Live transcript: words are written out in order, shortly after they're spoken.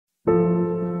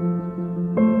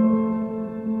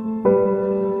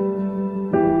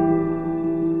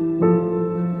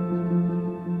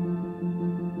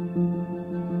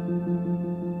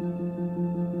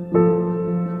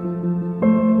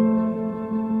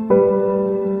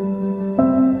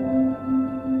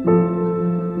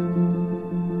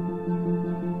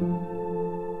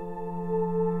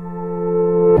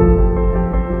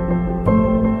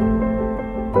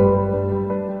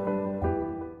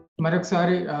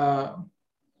మరొకసారి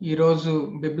ఈరోజు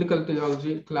biblical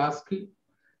theology క్లాస్కి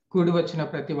కూడి వచ్చిన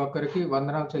ప్రతి ఒక్కరికి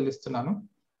వందనాలు చెల్లిస్తున్నాను.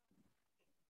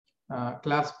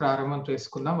 క్లాస్ ప్రారంభం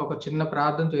చేసుకుందాం. ఒక చిన్న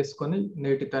ప్రార్థన చేసుకొని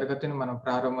నేటి తరగతిని మనం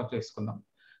ప్రారంభం చేసుకుందాం.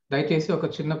 దయచేసి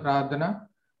ఒక చిన్న ప్రార్థన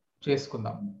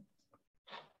చేసుకుందాం.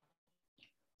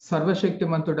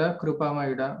 సర్వశక్తిమంతుడా,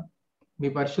 కృపామయుడా, మీ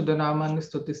పరిశుద్ధ నామాన్ని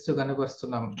స్తుతిస్తూ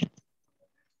గణపరుస్తున్నాము.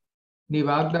 నీ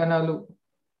వాగ్దానాలు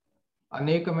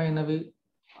అనేకమైనవి,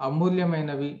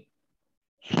 అమూల్యమైనవి,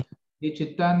 నీ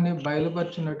చిత్తాన్ని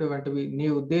బయలుపరిచినటువంటివి, నీ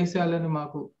ఉద్దేశాలను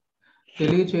మాకు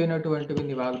తెలియచేయనటువంటివి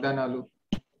నీ వాగ్దానాలు,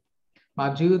 మా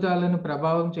జీవితాలను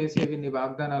ప్రభావం చేసేవి నీ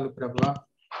వాగ్దానాలు. ప్రభువా,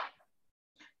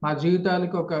 మా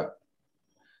జీవితాలకు ఒక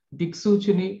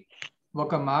దిక్సూచిని,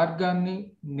 ఒక మార్గాన్ని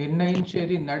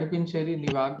నిర్ణయించేది, నడిపించేది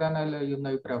నీ వాగ్దానాలు అయి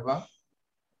ఉన్నవి. ప్రభువా,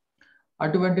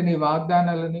 అటువంటి నీ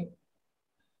వాగ్దానాలని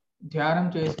ధ్యానం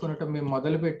చేసుకునటం మేము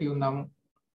మొదలుపెట్టి ఉన్నాము.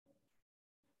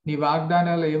 నీ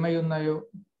వాగ్దానాలు ఏమై ఉన్నాయో,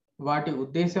 వాటి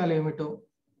ఉద్దేశాలు ఏమిటో,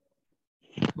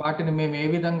 వాటిని మేము ఏ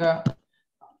విధంగా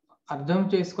అర్థం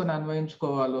చేసుకొని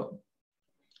అన్వయించుకోవాలో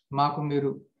మాకు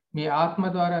మీరు మీ ఆత్మ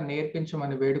ద్వారా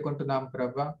నేర్పించమని వేడుకుంటున్నాం.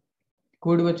 ప్రభువా,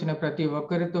 కూడి వచ్చిన ప్రతి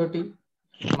ఒక్కరితోటి,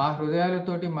 మా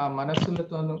హృదయాలతోటి, మా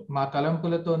మనస్సులతోనూ, మా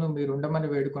తలంపులతోనూ మీరు ఉండమని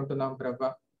వేడుకుంటున్నాం. ప్రభువా,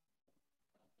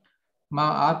 మా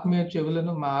ఆత్మీయ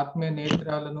చెవులను, మా ఆత్మీయ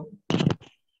నేత్రాలను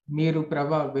మీరు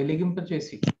ప్రభువా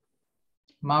వెలిగింపచేసి,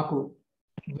 మాకు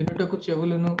వినుటకు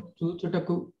చెవులను,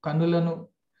 చూచుటకు కన్నులను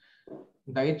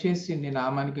దయచేసి నీ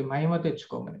నామానికి మహిమ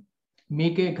తెచ్చుకోమని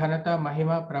మీకే ఘనత,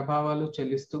 మహిమ, ప్రభావాలు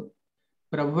చెల్లిస్తూ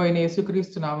ప్రభు అయిన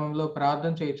యేసుక్రీస్తు నామంలో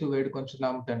ప్రార్థన చేయించు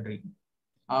వేడుకొంచున్నాము తండ్రి.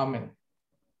 ఆమేన్.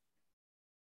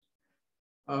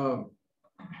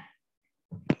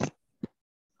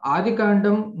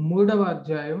 ఆదికాండం 3వ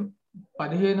అధ్యాయం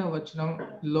 15వ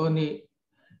వచనంలోని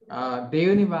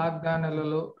దేవుని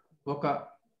వాగ్దానాలలో ఒక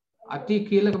అతి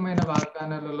కీలకమైన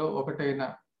వాగ్దానాలలో ఒకటైన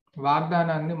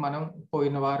వాగ్దానాన్ని మనం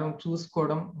పోయిన వారం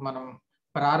చూసుకోవడం మనం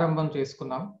ప్రారంభం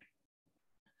చేసుకున్నాం.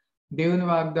 దేవుని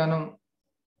వాగ్దానం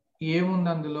ఏముంది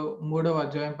అందులో? 3వ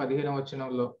అధ్యాయం 15వ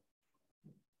వచనంలో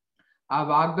ఆ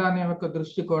వాగ్దానం యొక్క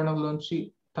దృష్టికోణంలోంచి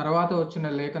తర్వాత వచ్చిన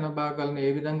లేఖన భాగాలను ఏ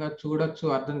విధంగా చూడొచ్చు,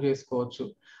 అర్థం చేసుకోవచ్చు.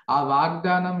 ఆ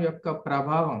వాగ్దానం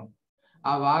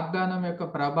యొక్క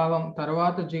ప్రభావం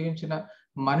తర్వాత జీవించిన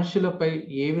మనుషులపై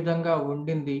ఏ విధంగా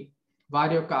ఉండింది,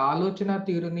 వారి యొక్క ఆలోచన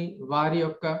తీరుని, వారి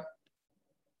యొక్క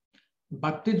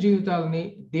భక్తి జీవితాలని,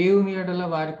 దేవుని ఎడల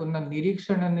వారికి ఉన్న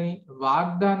నిరీక్షణని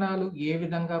వాగ్దానాలు ఏ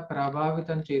విధంగా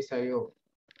ప్రభావితం చేశాయో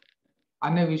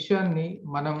అనే విషయాన్ని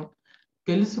మనం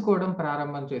తెలుసుకోవడం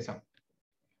ప్రారంభం చేశాం.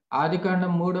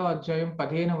 ఆదికాండం 3వ అధ్యాయం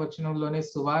 15వ వచనంలోనే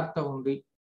సువార్త ఉంది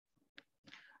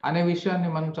అనే విషయాన్ని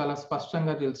మనం చాలా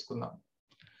స్పష్టంగా తెలుసుకుందాం.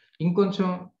 ఇంకొంచెం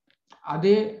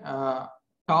అదే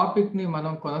టాపిక్ ని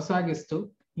మనం కొనసాగిస్తూ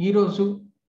ఈరోజు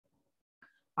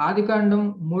ఆదికాండం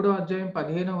 3వ అధ్యాయం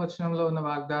 15వ వచనంలో ఉన్న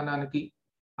వాగ్దానానికి,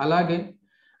 అలాగే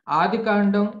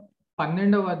ఆదికాండం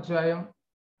 12వ అధ్యాయం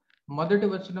 1వ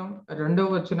వచనం, 2వ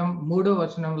వచనం, 3వ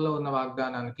వచనంలో ఉన్న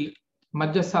వాగ్దానానికి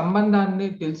మధ్య సంబంధాన్ని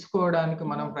తెలుసుకోవడానికి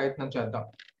మనం ప్రయత్నం చేద్దాం.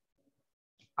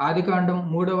 ఆదికాండం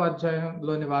 3వ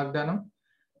అధ్యాయంలోని వాగ్దానం,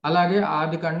 అలాగే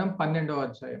ఆదికాండం 12వ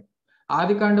అధ్యాయం.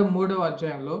 ఆదికాండం 3వ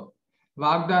అధ్యాయంలో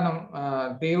వాగ్దానం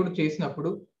దేవుడు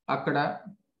చేసినప్పుడు అక్కడ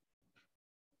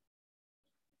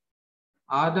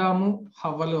ఆదాము,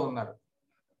 హవ్వలు ఉన్నారు.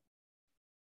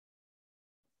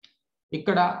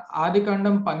 ఇక్కడ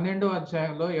ఆదికాండం 12వ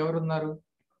అధ్యాయంలో ఎవరున్నారు?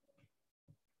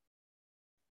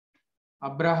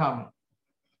 అబ్రహాము.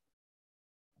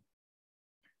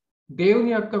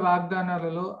 దేవుని యొక్క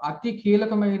వాగ్దానాలలో అతి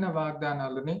కీలకమైన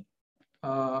వాగ్దానాలని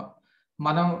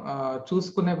మనం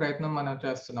చూసుకునే ప్రయత్నం మనం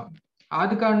చేస్తున్నాం.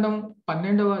 ఆదికాండం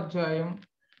 12వ అధ్యాయం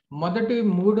మొదటి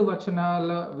 3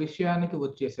 వచనాల విషయానికి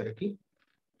వచ్చేసరికి,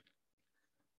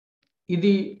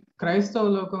 ఇది క్రైస్తవ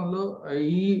లోకంలో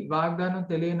ఈ వాగ్దానం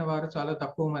తెలియని వారు చాలా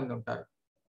తక్కువ మంది ఉంటారు.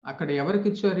 అక్కడ ఎవరికి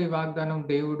ఇచ్చారు ఈ వాగ్దానం?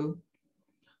 దేవుడు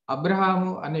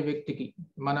అబ్రహాము అనే వ్యక్తికి,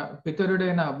 మన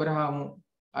పితరుడైన అబ్రహాము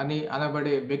అని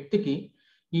అనబడే వ్యక్తికి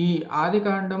ఈ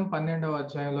ఆదికాండం 12వ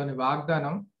అధ్యాయంలోని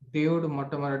వాగ్దానం దేవుడు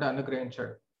మొట్టమొదట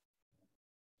అనుగ్రహించాడు.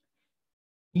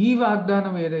 ఈ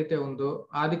వాగ్దానం ఏదైతే ఉందో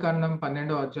ఆదికాండం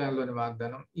 12వ అధ్యాయంలోని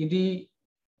వాగ్దానం, ఇది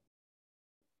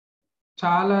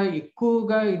చాలా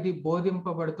ఎక్కువగా ఇది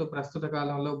బోధింపబడుతూ ప్రస్తుత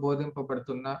కాలంలో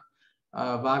బోధింపబడుతున్న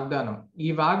వాగ్దానం. ఈ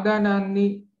వాగ్దానాన్ని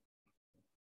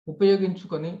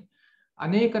ఉపయోగించుకొని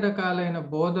అనేక రకాలైన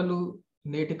బోధలు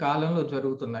నేటి కాలంలో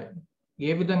జరుగుతున్నాయి.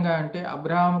 ఏ విధంగా అంటే,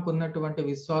 అబ్రహాముకు ఉన్నటువంటి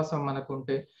విశ్వాసం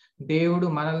మనకుంటే దేవుడు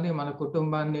మనల్ని, మన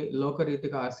కుటుంబాన్ని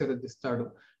లోకరీతిగా ఆశీర్వదిస్తాడు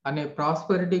అనే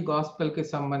ప్రాస్పెరిటీ గాస్పెల్ కి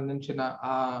సంబంధించిన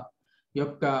ఆ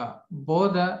యొక్క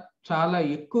బోధ చాలా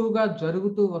ఎక్కువగా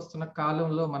జరుగుతూ వస్తున్న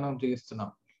కాలంలో మనం జీవిస్తున్నాం.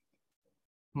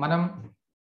 మనం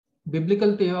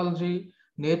బిబ్లికల్ థియాలజీ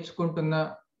నేర్చుకుంటున్న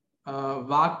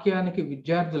వాక్యానికి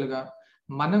విద్యార్థులుగా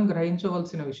మనం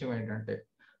గ్రహించవలసిన విషయం ఏంటంటే,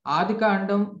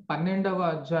 ఆదికాండం 12వ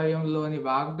అధ్యాయంలోని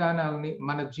వాగ్దానాలని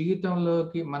మన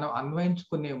జీవితంలోకి మనం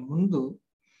అన్వయించుకునే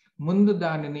ముందు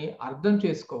దానిని అర్థం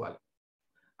చేసుకోవాలి.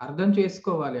 అర్థం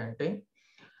చేసుకోవాలి అంటే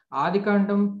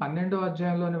ఆదికాండం 12వ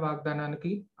అధ్యాయంలోని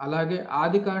వాగ్దానానికి, అలాగే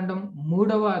ఆదికాండం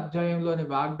 3వ అధ్యాయంలోని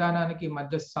వాగ్దానానికి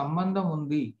మధ్య సంబంధం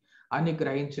ఉంది అని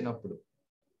గ్రహించినప్పుడు,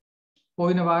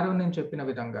 పోయిన వారం నేను చెప్పిన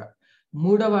విధంగా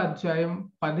 3వ అధ్యాయం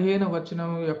 15వ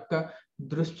వచనం యొక్క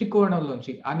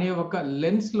దృష్టికోణంలోంచి అనే ఒక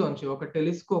లెన్స్ లోంచి, ఒక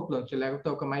టెలిస్కోప్ లోంచి, లేకపోతే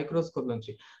ఒక మైక్రోస్కోప్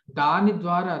లోంచి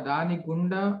దాని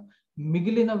గుండా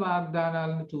మిగిలిన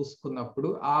వాగ్దానాలను చూసుకున్నప్పుడు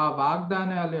ఆ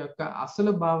వాగ్దానాల యొక్క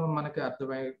అసలు భావం మనకి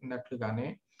అర్థమైనట్లుగానే,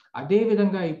 అదే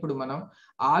విధంగా ఇప్పుడు మనం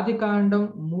ఆదికాండం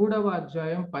 3వ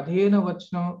అధ్యాయం 15వ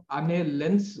వచనం అనే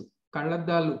లెన్స్,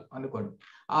 కళ్ళద్దాలు అనుకోండి,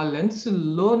 ఆ లెన్స్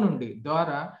లో నుండి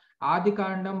ద్వారా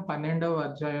ఆదికాండం 12వ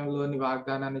అధ్యాయంలోని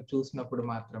వాగ్దానాన్ని చూసినప్పుడు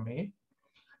మాత్రమే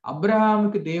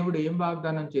అబ్రహాముకి దేవుడు ఏం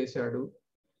వాగ్దానం చేశాడు,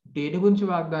 దేని గురించి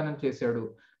వాగ్దానం చేశాడు,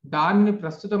 దాన్ని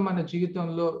ప్రస్తుతం మన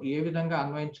జీవితంలో ఏ విధంగా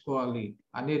అన్వయించుకోవాలి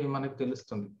అనేది మనకు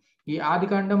తెలుస్తుంది. ఈ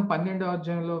ఆదికాండం 12వ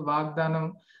అధ్యాయంలో వాగ్దానం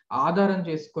ఆధారం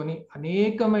చేసుకొని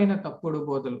అనేకమైన తప్పుడు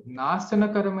బోధలు,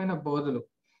 నాశనకరమైన బోధలు,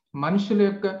 మనుషుల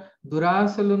యొక్క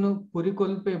దురాశలను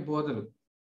పురికొల్పే బోధలు,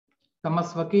 తమ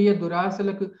స్వకీయ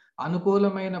దురాశలకు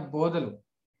అనుకూలమైన బోధలు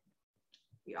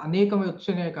అనేకం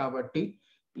వచ్చినాయి. కాబట్టి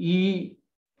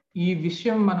ఈ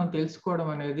విషయం మనం తెలుసుకోవడం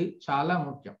అనేది చాలా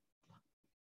ముఖ్యం.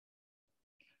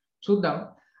 చూద్దాం.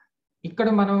 ఇక్కడ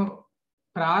మనం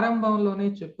ప్రారంభంలోనే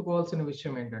చెప్పుకోవాల్సిన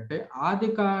విషయం ఏంటంటే,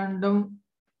 ఆదికాండం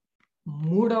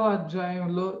 3వ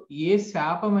అధ్యాయంలో ఏ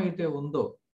శాపం అయితే ఉందో,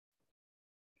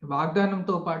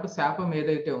 వాగ్దానంతో పాటు శాపం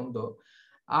ఏదైతే ఉందో,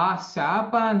 ఆ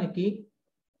శాపానికి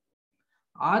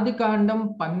ఆదికాండం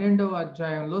 12వ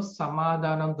అధ్యాయంలో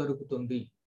సమాధానం దొరుకుతుంది.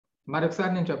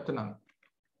 మరొకసారి నేను చెప్తున్నాను.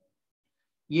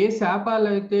 ఏ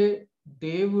శాపాలైతే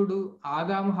దేవుడు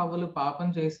ఆదాము హవ్వలు పాపం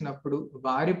చేసినప్పుడు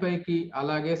వారిపైకి,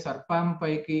 అలాగే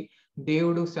సర్పంపైకి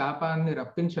దేవుడు శాపాన్ని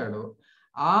రప్పించాడో,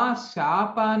 ఆ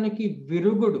శాపానికి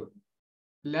విరుగుడు,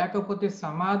 లేకపోతే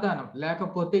సమాధానం,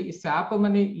 లేకపోతే ఈ శాపం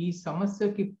అనే ఈ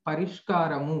సమస్యకి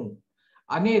పరిష్కారము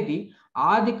అనేది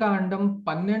ఆదికాండం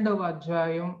 12వ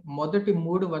అధ్యాయం మొదటి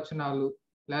 3 వచనాలు,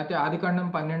 లేకపోతే ఆదికాండం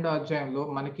 12వ అధ్యాయంలో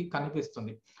మనకి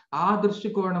కనిపిస్తుంది. ఆ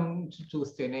దృష్టికోణం నుంచి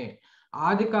చూస్తేనే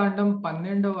ఆదికాండం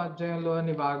 12వ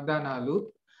అధ్యాయంలోని వాగ్దానాలు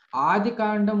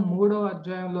ఆదికాండం 3వ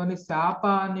అధ్యాయంలోని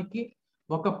శాపానికి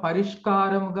ఒక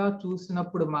పరిష్కారముగా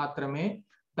చూసినప్పుడు మాత్రమే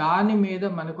దాని మీద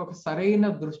మనకు ఒక సరైన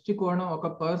దృష్టికోణం, ఒక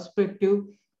పర్స్పెక్టివ్,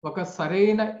 ఒక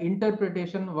సరైన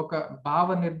ఇంటర్ప్రిటేషన్, ఒక భావ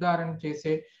నిర్ధారణ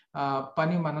చేసే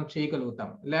పని మనం చేయగలుగుతాం.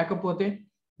 లేకపోతే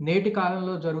నేటి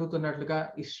కాలంలో జరుగుతున్నట్లుగా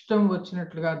ఇష్టం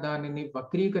వచ్చినట్లుగా దానిని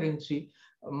వక్రీకరించి,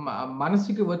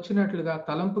 మనసుకి వచ్చినట్లుగా,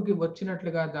 తలంపుకి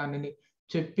వచ్చినట్లుగా దానిని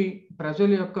చెప్పి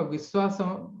ప్రజల్ని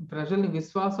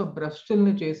విశ్వాస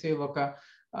భ్రష్టుల్ని చేసే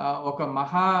ఒక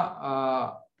మహా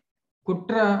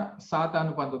కుట్ర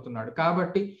సాతాను పొందుతున్నాడు.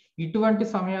 కాబట్టి ఇటువంటి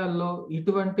సమయాల్లో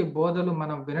ఇటువంటి బోధలు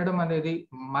మనం వినడం అనేది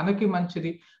మనకి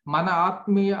మంచిది, మన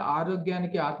ఆత్మీయ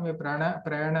ఆరోగ్యానికి, ఆత్మీయ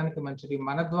ప్రయాణానికి మంచిది,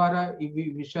 మన ద్వారా ఇవి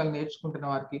విషయాలు నేర్చుకుంటున్న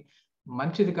వారికి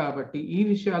మంచిది. కాబట్టి ఈ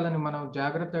విషయాలను మనం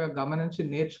జాగ్రత్తగా గమనించి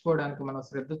నేర్చుకోవడానికి మనం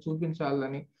శ్రద్ధ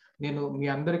చూపించాలని నేను మీ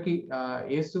అందరికీ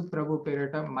యేసు ప్రభు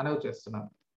పేరిట మనవి చేస్తున్నాను.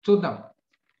 చూద్దాం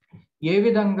ఏ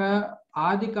విధంగా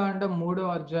ఆదికాండం 3వ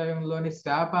అధ్యాయంలోని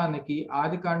శాపానికి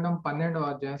ఆదికాండం 12వ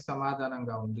అధ్యాయం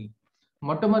సమాధానంగా ఉంది.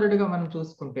 మొట్టమొదటిగా మనం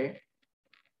చూసుకుంటే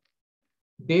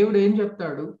దేవుడు ఏం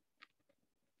చెప్తాడు?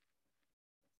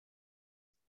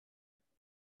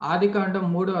 ఆదికాండం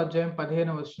 3వ అధ్యాయం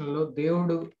 15వ వచనంలో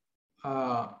దేవుడు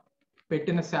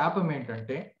పెట్టిన శాపం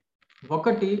ఏంటంటే,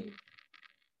 ఒకటి,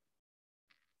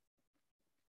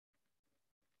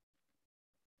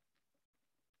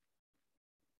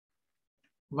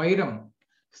 వైరం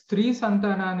స్త్రీ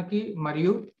సంతానానికి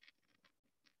మరియు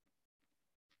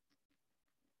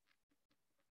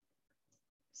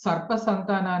సర్ప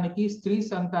సంతానానికి, స్త్రీ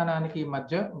సంతానానికి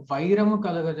మధ్య వైరము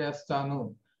కలుగజేస్తాను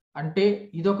అంటే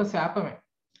ఇదొక శాపమే.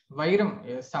 వైరం,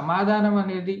 సమాధానం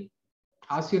అనేది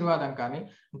ఆశీర్వాదం, కానీ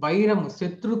వైరము,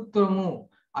 శత్రుత్వము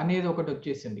అనేది ఒకటి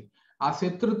వచ్చేసింది. ఆ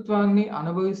శత్రుత్వాన్ని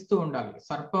అనుభవిస్తూ ఉండాలి.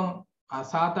 సర్పం, ఆ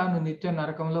సాతాను నిత్య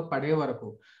నరకంలో పడే వరకు,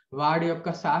 వాడి యొక్క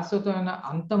శాశ్వతమైన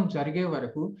అంతం జరిగే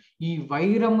వరకు ఈ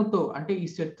వైరముతో, అంటే ఈ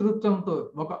శత్రుత్వంతో,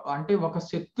 ఒక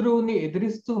శత్రువుని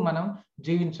ఎదిరిస్తూ మనం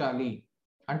జీవించాలి.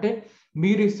 అంటే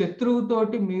మీరు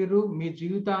శత్రువుతోటి మీరు మీ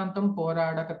జీవితాంతం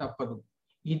పోరాడక తప్పదు.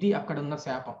 ఇది అక్కడ ఉన్న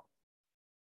శాపం.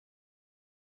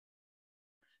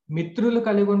 మిత్రులు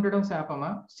కలిగి ఉండడం శాపమా,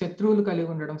 శత్రువులు కలిగి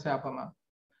ఉండడం శాపమా?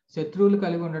 శత్రువులు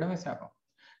కలిగి ఉండడమే శాపం.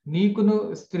 నీకును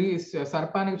స్త్రీ,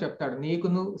 సర్పానికి చెప్తాడు,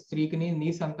 నీకును స్త్రీకిని, నీ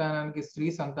సంతానానికి స్త్రీ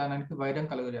సంతానానికి వైరం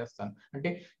కలుగజేస్తాను. అంటే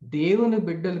దేవుని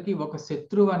బిడ్డలకి ఒక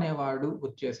శత్రువు అనేవాడు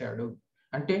వచ్చేసాడు.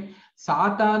 అంటే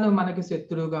సాతాను మనకి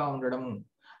శత్రువుగా ఉండడము,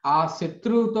 ఆ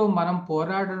శత్రువుతో మనం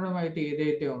పోరాడడం అయితే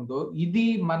ఏదైతే ఉందో ఇది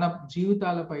మన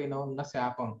జీవితాల పైన ఉన్న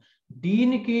శాపం.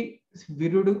 దీనికి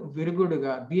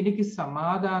విరుగుడుగా, దీనికి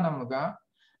సమాధానముగా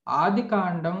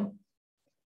ఆదికాండం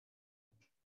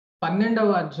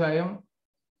 12వ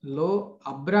అధ్యాయంలో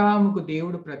అబ్రాహాముకు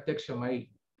దేవుడు ప్రత్యక్షమై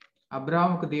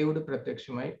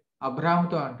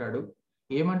అబ్రాహాముతో అంటాడు,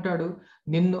 ఏమంటాడు?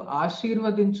 నిన్ను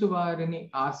ఆశీర్వదించు వారిని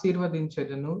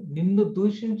ఆశీర్వదించెదను, నిన్ను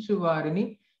దూషించు వారిని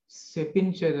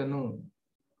శపించెదను.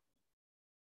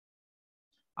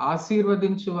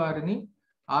 ఆశీర్వదించు వారిని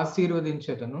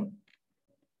ఆశీర్వదించెదను,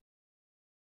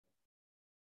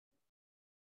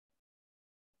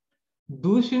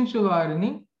 దూషించు వారిని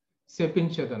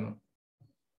శపించెదను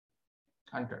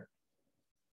అంటాడు.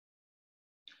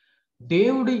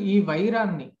 దేవుడు ఈ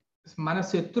వైరాన్ని, మన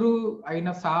శత్రువు అయిన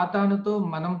సాతానుతో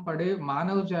మనం పడే,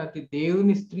 మానవ జాతి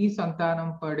దేవుని స్త్రీ సంతానం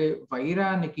పడే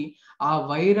వైరానికి, ఆ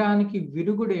వైరానికి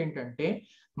విరుగుడు ఏంటంటే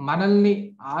మనల్ని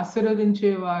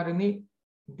ఆశీర్వదించే వారిని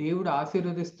దేవుడు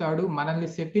ఆశీర్వదిస్తాడు, మనల్ని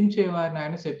శపించే వారిని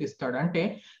ఆయన శపిస్తాడు. అంటే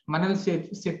మనల్ని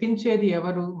శపించేది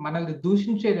ఎవరు, మనల్ని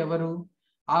దూషించేది ఎవరు?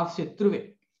 ఆ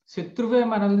శత్రువే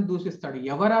మనల్ని దూషిస్తాడు.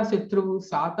 ఎవరా శత్రువు?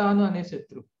 సాతాను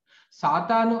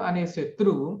అనే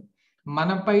శత్రువు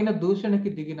మన పైన దూషణకి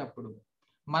దిగినప్పుడు,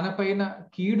 మన పైన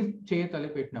కీడు చేయ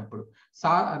తలపెట్టినప్పుడు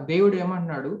దేవుడు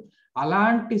ఏమంటున్నాడు?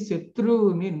 అలాంటి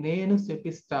శత్రువుని నేను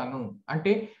శపిస్తాను.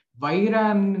 అంటే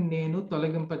వైరాన్ని నేను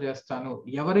తొలగింపజేస్తాను.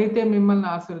 ఎవరైతే మిమ్మల్ని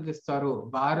ఆశీర్వదిస్తారో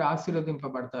వారు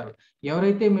ఆశీర్వదింపబడతారు,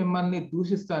 ఎవరైతే మిమ్మల్ని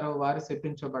దూషిస్తారో వారు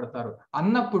శపించబడతారు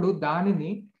అన్నప్పుడు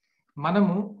దానిని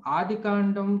మనము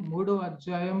ఆదికాండం 3వ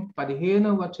అధ్యాయం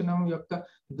 15వ వచనం యొక్క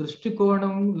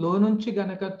దృష్టికోణంలో నుంచి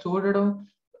గనక చూడడం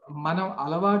మనం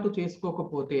అలవాటు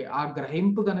చేసుకోకపోతే, ఆ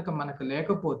గ్రహింపు గనక మనకు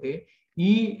లేకపోతే,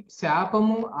 ఈ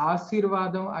శాపము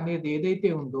ఆశీర్వాదం అనేది ఏదైతే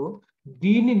ఉందో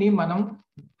దీనిని మనం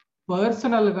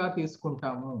పర్సనల్ గా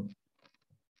తీసుకుంటాము.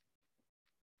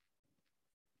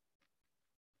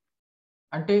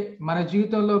 అంటే మన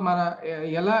జీవితంలో మన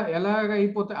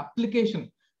ఎలాగైపోతే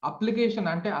అప్లికేషన్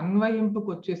అంటే అన్వయింపుకు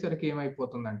వచ్చేసరికి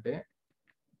ఏమైపోతుందంటే,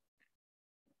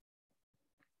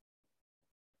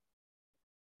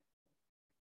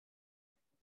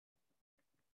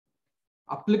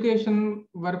 అప్లికేషన్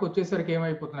వరకు వచ్చేసరికి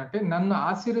ఏమైపోతుందంటే, నన్ను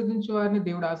ఆశీర్వదించే వారిని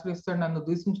దేవుడు ఆశీర్వదిస్తాడు, నన్ను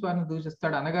దూషించే వారిని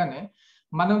దూషిస్తాడు అనగానే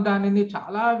మనం దానిని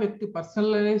చాలా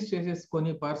పర్సనలైజ్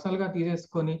చేసేసుకొని, పర్సనల్ గా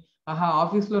తీసేసుకొని,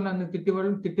 ఆఫీస్లో నన్ను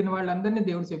తిట్టిన వాళ్ళందరినీ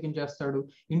దేవుడు శపించేస్తాడు,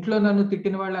 ఇంట్లో నన్ను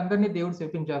తిట్టిన వాళ్ళందరినీ దేవుడు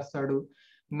శపించేస్తాడు,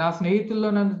 నా స్నేహితుల్లో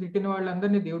నన్ను తిట్టిన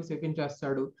వాళ్ళందరినీ దేవుడు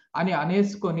శపించేస్తాడు అని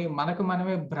అనేసుకొని మనకు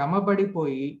మనమే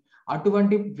భ్రమపడిపోయి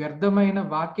అటువంటి వ్యర్థమైన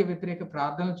వాక్య వ్యతిరేక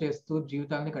ప్రార్థనలు చేస్తూ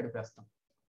జీవితాన్ని గడిపేస్తాం.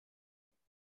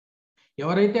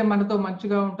 ఎవరైతే మనతో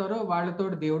మంచిగా ఉంటారో వాళ్ళతో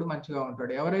దేవుడు మంచిగా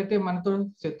ఉంటాడు, ఎవరైతే మనతో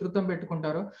శత్రుత్వం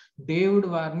పెట్టుకుంటారో దేవుడు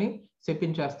వారిని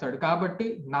శపించేస్తాడు. కాబట్టి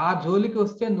నా జోలికి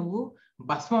వస్తే నువ్వు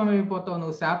భస్మం అయిపోతావు,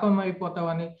 నువ్వు శాపం అయిపోతావు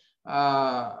అని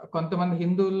కొంతమంది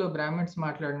హిందువుల్లో బ్రాహ్మణ్స్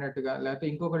మాట్లాడినట్టుగా, లేకపోతే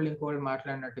ఇంకొకళ్ళు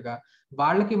మాట్లాడినట్టుగా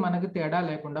వాళ్ళకి మనకి తేడా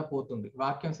లేకుండా పోతుంది,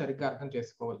 వాక్యం సరిగ్గా అర్థం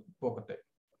చేసుకోకపోతే.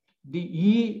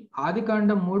 ఈ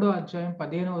ఆదికాండం 3వ అధ్యాయం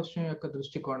 15వ వచనం యొక్క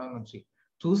దృష్టికోణం నుంచి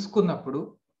చూసుకున్నప్పుడు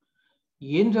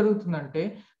ఏం జరుగుతుందంటే,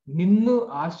 నిన్ను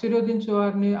ఆశీర్వదించే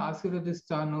వారిని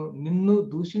ఆశీర్వదిస్తాను, నిన్ను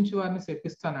దూషించే వారిని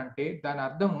శపిస్తానంటే దాని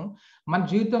అర్థము మన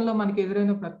జీవితంలో మనకి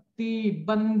ఎదురైన ప్రతి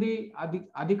ఇబ్బంది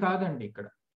అది కాదండి.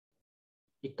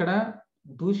 ఇక్కడ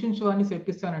దూషించే వారిని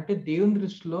శపిస్తానంటే దేవుని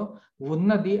దృష్టిలో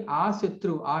ఉన్నది ఆ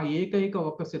శత్రువు, ఆ ఏకైక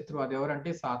ఒక శత్రువు. అది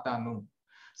ఎవరంటే సాతాను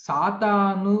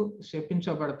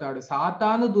శపించబడతాడు,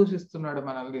 సాతాను దూషిస్తున్నాడు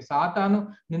మనల్ని, సాతాను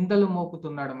నిందలు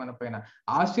మోపుతున్నాడు మన పైన.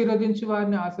 ఆశీర్వదించి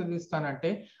వారిని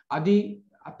ఆశీర్వదిస్తానంటే అది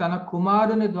తన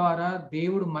కుమారుని ద్వారా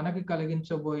దేవుడు మనకి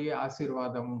కలిగించబోయే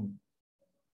ఆశీర్వాదము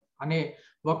అనే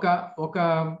ఒక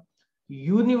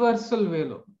యూనివర్సల్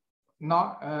వేలో,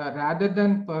 rather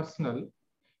than personal,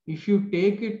 if you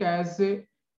take it as a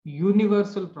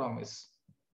universal promise.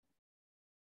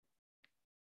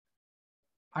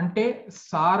 అంటే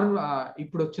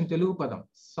ఇప్పుడు వచ్చిన తెలుగు పదం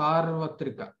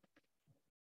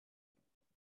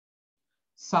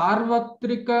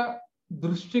సార్వత్రిక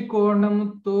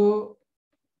దృష్టికోణంతో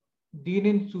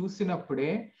దీనిని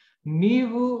చూసినప్పుడే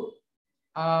నీవు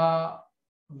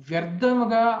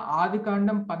వ్యర్థముగా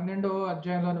ఆదికాండం 12వ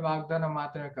అధ్యాయంలోని వాగ్దానం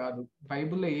మాత్రమే కాదు,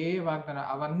 బైబిల్లో ఏ వాగ్దానం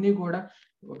అవన్నీ కూడా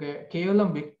కేవలం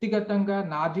వ్యక్తిగతంగా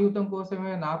నా జీవితం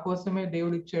కోసమే, నా కోసమే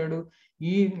దేవుడు ఇచ్చాడు,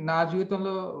 నా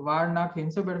జీవితంలో వాడు నాకు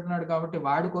హింస పెడుతున్నాడు కాబట్టి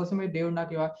వాడి కోసమే దేవుడు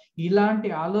నాకు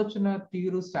ఇలాంటి ఆలోచన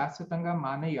తీరు శాశ్వతంగా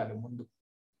మానేయాలి. ముందు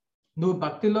నువ్వు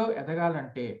భక్తిలో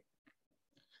ఎదగాలంటే,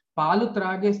 పాలు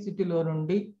త్రాగే స్థితిలో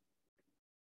నుండి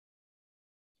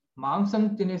మాంసం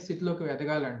తినే స్థితిలోకి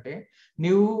ఎదగాలంటే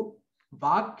నువ్వు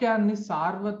వాక్యాన్ని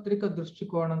సార్వత్రిక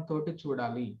దృష్టికోణంతో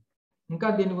చూడాలి. ఇంకా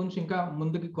దీని గురించి ఇంకా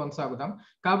ముందుకి కొనసాగుదాం.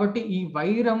 కాబట్టి ఈ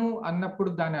వైరము అన్నప్పుడు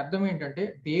దాని అర్థం ఏంటంటే,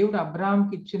 దేవుడు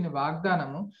అబ్రాహాంకి ఇచ్చిన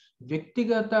వాగ్దానము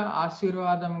వ్యక్తిగత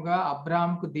ఆశీర్వాదంగా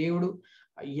అబ్రాహాంకు దేవుడు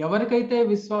ఎవరికైతే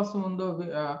విశ్వాసం ఉందో,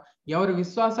 ఎవరి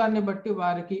విశ్వాసాన్ని బట్టి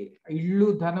వారికి ఇల్లు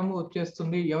ధనము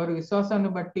వచ్చేస్తుంది, ఎవరి విశ్వాసాన్ని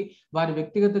బట్టి వారి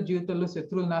వ్యక్తిగత జీవితంలో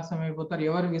శత్రువులు నాశనం అయిపోతారు,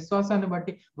 ఎవరి విశ్వాసాన్ని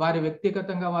బట్టి వారి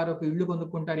వ్యక్తిగతంగా వారు ఒక ఇల్లు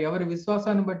కొనుక్కుంటారు, ఎవరి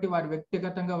విశ్వాసాన్ని బట్టి వారి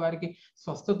వ్యక్తిగతంగా వారికి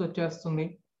స్వస్థత వచ్చేస్తుంది.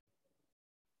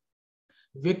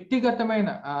 వ్యక్తిగతమైన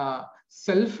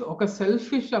ఒక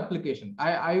selfish application.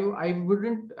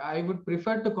 I would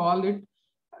prefer to call it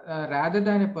rather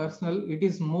than a personal, it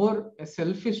is more a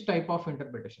selfish type of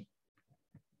interpretation.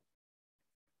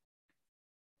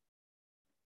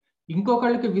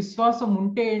 ఇంకొకళ్ళకి విశ్వాసం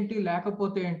ఉంటే ఏంటి,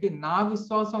 లేకపోతే ఏంటి, నా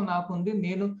విశ్వాసం నాకుంది,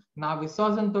 నేను నా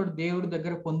విశ్వాసంతో దేవుడి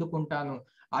దగ్గర పొందుకుంటాను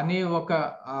అనే ఒక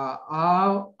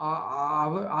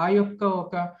ఆ యొక్క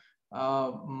ఒక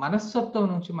మనస్తత్వం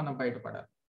నుంచి మనం బయటపడాలి.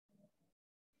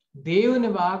 దేవుని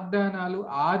వాగ్దానాలు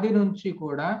ఆది నుంచి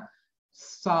కూడా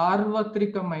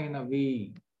సార్వత్రికమైనవి.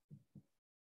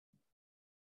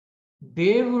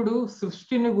 దేవుడు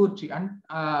సృష్టిని గూర్చి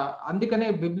అందుకనే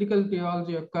బిబ్లికల్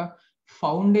థియాలజీ యొక్క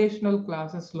ఫౌండేషనల్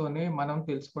క్లాసెస్ లోనే మనం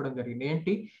తెలుసుకోవడం జరిగింది.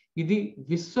 ఏంటి ఇది?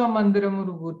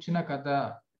 విశ్వమందిరమును గూర్చిన కథ,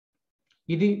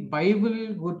 ఇది బైబిల్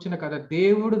గూర్చిన కథ,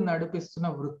 దేవుడు నడిపిస్తున్న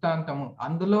వృత్తాంతము,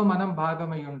 అందులో మనం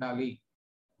భాగమై ఉండాలి.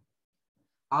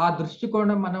 ఆ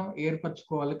దృష్టికోణం మనం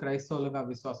ఏర్పరచుకోవాలి క్రైస్తవులుగా,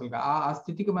 విశ్వాసులుగా. ఆ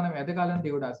స్థితికి మనం ఎదగాలని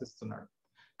దేవుడు ఆశిస్తున్నాడు.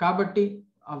 కాబట్టి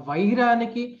ఆ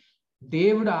వైరానికి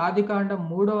దేవుడు ఆదికాండం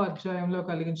 3వ అధ్యాయంలో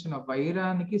కలిగించిన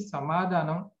వైరానికి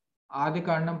సమాధానం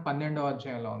ఆదికాండం 12వ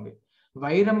అధ్యాయంలో ఉంది.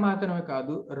 వైరం మాత్రమే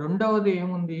కాదు, రెండవది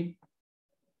ఏముంది?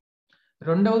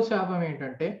 రెండవ శాపం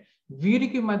ఏంటంటే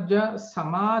వీరికి మధ్య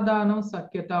సమాధానం,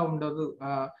 సఖ్యత ఉండదు.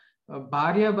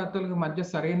 భార్యాభర్తలకు మధ్య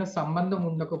సరైన సంబంధం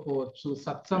ఉండకపోవచ్చు,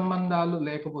 సత్సంబంధాలు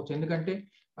లేకపోవచ్చు. ఎందుకంటే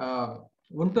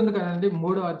ఉంటుంది కదండి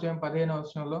 3వ అధ్యాయం 15వ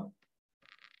వచనంలో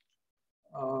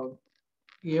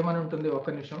ఏమని ఉంటుంది? ఒక్క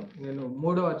నిమిషం, నేను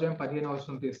 3వ అధ్యాయం 15వ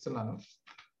వచనం తీస్తున్నాను.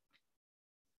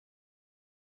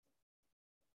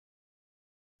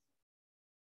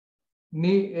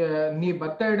 నీ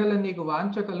భర్త ఎడల నీకు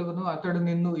వాంఛ కలుగును, అతడు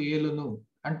నిన్ను ఏలును.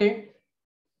 అంటే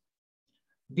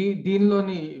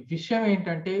దీనిలోని విషయం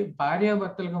ఏంటంటే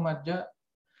భార్యాభర్తలకు మధ్య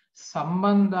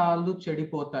సంబంధాలు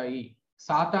చెడిపోతాయి.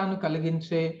 సాతాను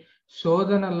కలిగించే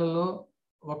శోధనలలో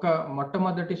ఒక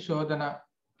మొట్టమొదటి శోధన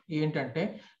ఏంటంటే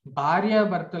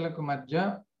భార్యాభర్తలకు మధ్య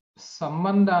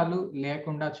సంబంధాలు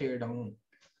లేకుండా చేయడము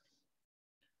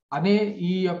అనే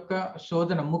ఈ యొక్క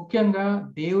శోధన. ముఖ్యంగా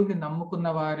దేవుడిని నమ్ముకున్న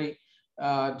వారి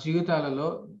జీవితాలలో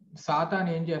సాతాను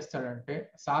ఏం చేస్తాడంటే,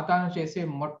 సాతాను చేసే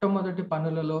మొట్టమొదటి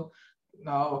పనులలో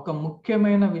ఒక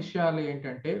ముఖ్యమైన విషయాలు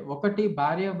ఏంటంటే, ఒకటి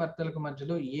భార్యాభర్తలకు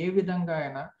మధ్యలో ఏ విధంగా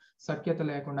అయినా సఖ్యత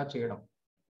లేకుండా చేయడం,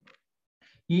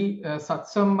 ఈ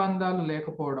సత్సంబంధాలు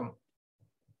లేకపోవడం.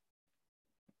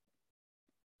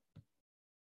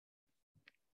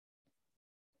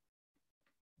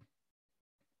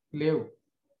 లేవు.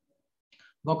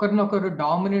 ఒకరినొకరు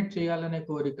డామినేట్ చేయాలనే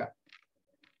కోరిక,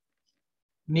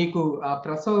 నీకు ఆ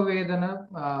ప్రసవ వేదన,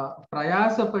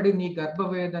 ప్రయాసపడి నీ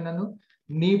గర్భవేదనను,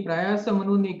 నీ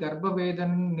ప్రయాసమును నీ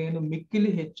గర్భవేదనను నేను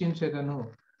మిక్కిలి హెచ్చించెదను.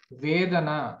 వేదన,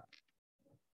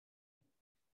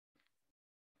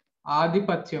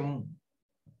 ఆధిపత్యము,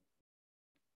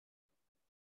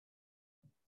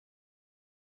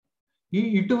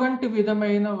 ఇటువంటి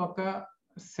విధమైన ఒక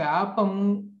శాపము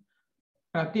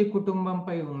ప్రతి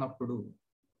కుటుంబంపై ఉన్నప్పుడు,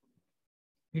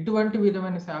 ఇటువంటి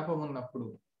విధమైన శాపం ఉన్నప్పుడు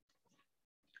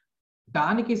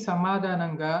దానికి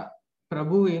సమాధానంగా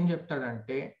ప్రభువు ఏం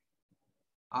చెప్తాడంటే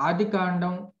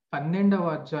ఆదికాండం 12వ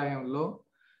అధ్యాయంలో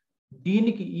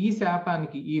దీనికి, ఈ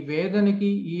శాపానికి, ఈ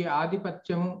వేదనకి, ఈ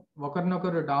ఆధిపత్యము,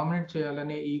 ఒకరినొకరు డామినేట్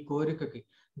చేయాలనే ఈ కోరికకి,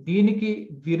 దీనికి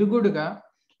విరుగుడుగా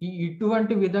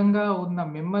ఇటువంటి విధంగా ఉన్న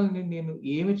మిమ్మల్ని నేను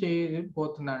ఏమి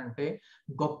చేయబోతున్నానంటే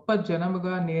గొప్ప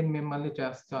జనముగా నేను మిమ్మల్ని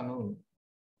చేస్తాను.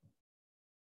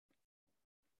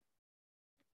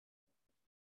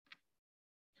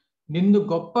 నిన్ను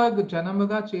గొప్ప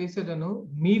జనముగా చేసేదను,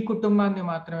 మీ కుటుంబాన్ని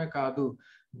మాత్రమే కాదు,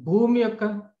 భూమి యొక్క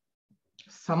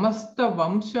సమస్త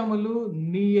వంశములు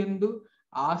నీ యందు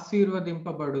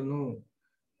ఆశీర్వదింపబడును.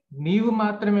 నీవు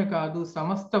మాత్రమే కాదు,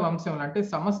 సమస్త వంశములు అంటే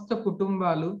సమస్త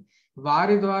కుటుంబాలు,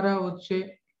 వారి ద్వారా వచ్చే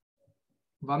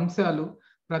వంశాలు,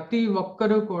 ప్రతి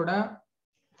ఒక్కరూ కూడా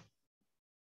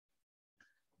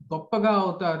గొప్పగా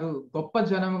అవుతారు, గొప్ప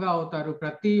జనముగా అవుతారు.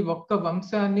 ప్రతి ఒక్క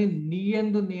వంశాన్ని నీ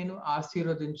యందు నేను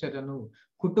ఆశీర్వదించదను.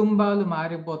 కుటుంబాలు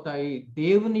మారిపోతాయి,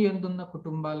 దేవుని యందున్న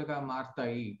కుటుంబాలుగా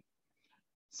మారతాయి.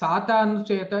 సాతాను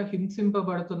చేత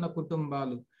హింసింపబడుతున్న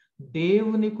కుటుంబాలు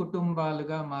దేవుని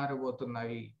కుటుంబాలుగా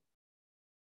మారబోతున్నాయి.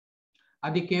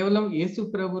 అది కేవలం యేసు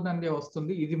ప్రభు నందే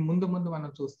వస్తుంది. ఇది ముందు ముందు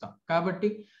మనం చూస్తాం. కాబట్టి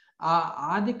ఆ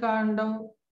ఆదికాండం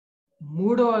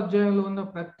 3వ అధ్యాయంలో ఉన్న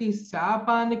ప్రతి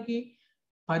శాపానికి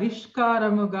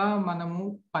పరిష్కారముగా మనము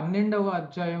 12వ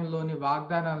అధ్యాయంలోని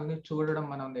వాగ్దానాలని చూడడం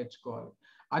మనం నేర్చుకోవాలి.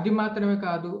 అది మాత్రమే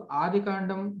కాదు,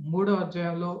 ఆదికాండం 3వ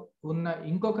అధ్యాయంలో ఉన్న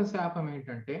ఇంకొక శాపం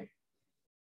ఏంటంటే,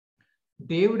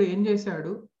 దేవుడు ఏం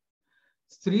చేశాడు?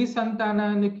 స్త్రీ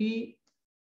సంతానానికి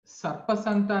సర్ప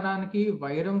సంతానానికి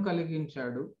వైరం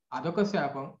కలిగించాడు, అదొక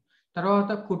శాపం.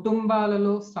 తర్వాత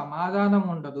కుటుంబాలలో సమాధానం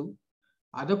ఉండదు,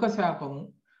 అదొక శాపము.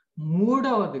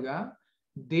 మూడవదిగా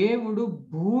దేవుడు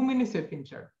భూమిని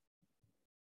శపించాడు.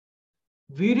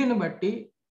 వీరిని బట్టి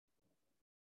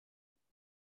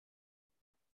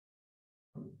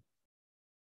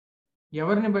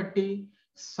ఎవరిని బట్టి?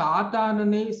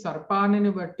 సాతానుని,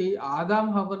 సర్పాన్ని బట్టి, ఆదాం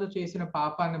హవ్వలు చేసిన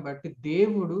పాపాన్ని బట్టి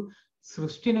దేవుడు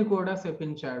సృష్టిని కూడా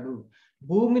శపించాడు.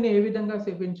 భూమిని ఏ విధంగా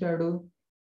శపించాడు?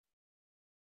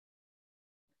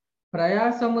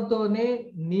 ప్రయాసముతోనే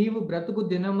నీవు బ్రతుకు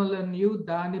దినములన్నీ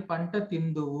దాని పంట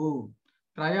తిందువు.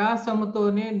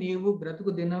 ప్రయాసముతోనే నీవు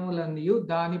బ్రతుకు దినములన్నీ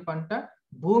దాని పంట,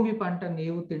 భూమి పంట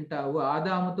నీవు తింటావు.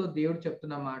 ఆదాముతో దేవుడు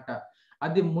చెప్తున్న మాట.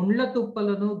 అది ముండ్ల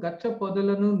తుప్పలను గచ్చ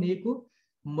పొదలను నీకు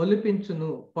మొలిపించును,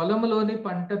 పొలములోని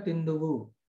పంట తిందువు.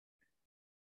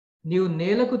 నీవు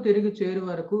నేలకు తిరిగి చేరు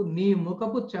వరకు నీ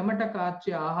ముఖపు చెమట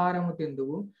కార్చి ఆహారము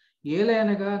తిందువు.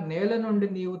 ఏలైనగా నేల నుండి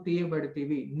నీవు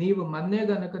తీయబడితివి, నీవు మన్నే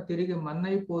గనక తిరిగి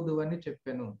మన్నైపోదు అని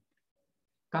చెప్పెను.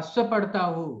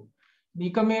 కష్టపడతావు,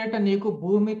 ఇక మీదట నీకు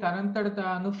భూమి తనంతట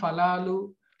తాను ఫలాలు,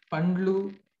 పండ్లు,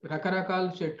 రకరకాల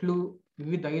చెట్లు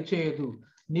ఇవి దయచేయదు.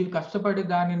 నీవు కష్టపడి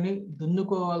దానిని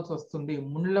దున్నుకోవాల్సి వస్తుంది.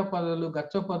 ముండ్ల పొదలు,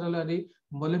 గచ్చ పొదలు అది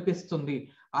మొలిపిస్తుంది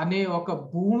అనే ఒక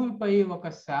భూమిపై ఒక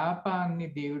శాపాన్ని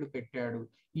దేవుడు పెట్టాడు.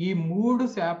 ఈ 3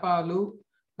 శాపాలు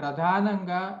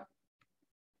ప్రధానంగా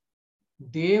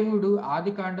దేవుడు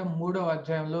ఆదికాండం 3వ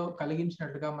అధ్యాయంలో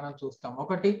కలిగించినట్టుగా మనం చూస్తాం.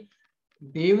 ఒకటి,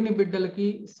 దేవుని బిడ్డలకి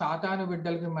సాతాను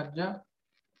బిడ్డలకి మధ్య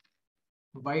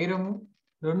వైరము.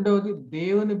 రెండవది,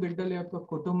 దేవుని బిడ్డల యొక్క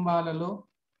కుటుంబాలలో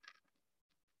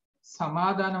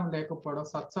సమాధానం లేకపోవడం,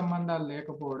 సత్సంబంధాలు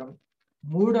లేకపోవడం.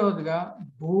 మూడవదిగా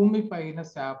భూమి పైన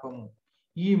శాపము.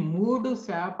 ఈ 3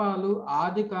 శాపాలు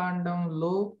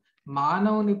ఆదికాండంలో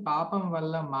మానవుని పాపం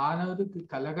వల్ల మానవుడికి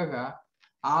కలగగా,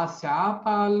 ఆ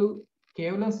శాపాలు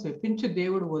కేవలం శపించి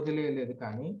దేవుడు వదిలేయలేదు,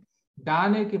 కానీ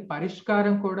దానికి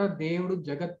పరిష్కారం కూడా దేవుడు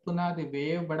జగత్పునాది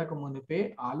వేయబడక మునిపే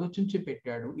ఆలోచించి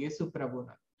పెట్టాడు యేసు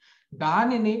ప్రభువును.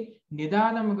 దానిని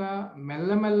నిదానముగా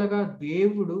మెల్లమెల్లగా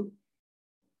దేవుడు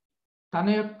తన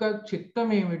యొక్క చిత్తం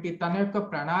ఏమిటి, తన యొక్క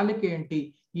ప్రణాళిక ఏంటి,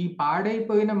 ఈ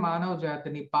పాడైపోయిన మానవ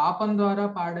జాతిని, పాపం ద్వారా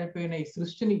పాడైపోయిన ఈ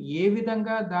సృష్టిని ఏ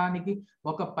విధంగా దానికి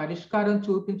ఒక పరిష్కారం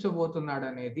చూపించబోతున్నాడు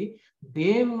అనేది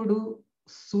దేవుడు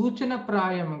సూచన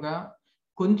ప్రాయముగా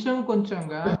కొంచెం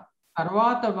కొంచెంగా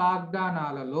తర్వాత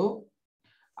వాగ్దానాలలో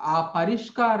ఆ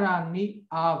పరిష్కారాన్ని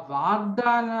ఆ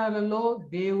వాగ్దానాలలో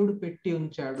దేవుడు పెట్టి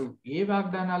ఉంచాడు. ఏ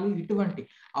వాగ్దానాలు? ఇటువంటి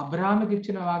అబ్రాహాముకి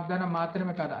ఇచ్చిన వాగ్దానం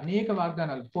మాత్రమే కాదు, అనేక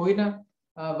వాగ్దానాలు. పోయిన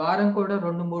వారం కూడా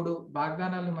 2-3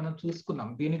 వాగ్దానాలు మనం చూసుకున్నాం,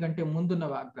 దీనికంటే ముందున్న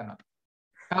వాగ్దానాలు.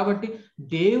 కాబట్టి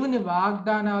దేవుని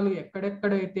వాగ్దానాలు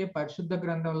ఎక్కడెక్కడైతే పరిశుద్ధ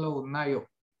గ్రంథంలో ఉన్నాయో,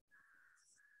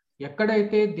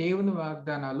 ఎక్కడైతే దేవుని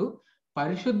వాగ్దానాలు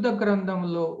పరిశుద్ధ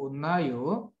గ్రంథంలో ఉన్నాయో,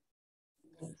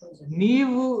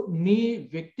 నీవు నీ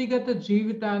వ్యక్తిగత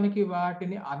జీవితానికి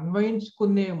వాటిని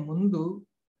అన్వయించుకునే ముందు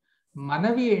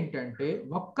మనవి ఏంటంటే,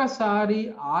 ఒక్కసారి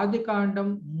ఆదికాండం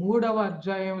 3వ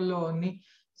అధ్యాయంలోని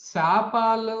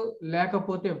శాపాలు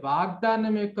లేకపోతే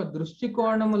వాగ్దానం యొక్క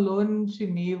దృష్టికోణంలో నుంచి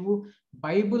నీవు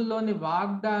బైబిల్లోని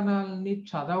వాగ్దానాలని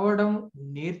చదవడం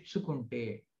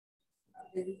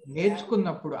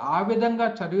నేర్చుకున్నప్పుడు, ఆ విధంగా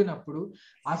చదివినప్పుడు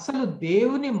అసలు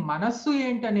దేవుని మనస్సు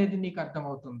ఏంటనేది నీకు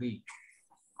అర్థమవుతుంది.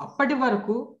 అప్పటి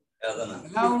వరకు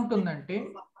ఎలా ఉంటుందంటే,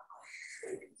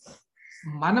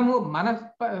 మనము మన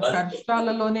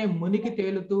కష్టాలలోనే మునిగి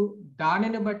తేలుతూ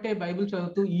దానిని బట్టే బైబిల్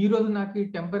చదువుతూ ఈ రోజు నాకు ఈ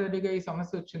టెంపరీగా ఈ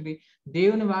సమస్య వచ్చింది,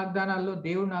 దేవుని వాగ్దానాల్లో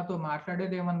దేవుడు నాతో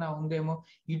మాట్లాడేది ఏమన్నా ఉందేమో,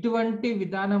 ఇటువంటి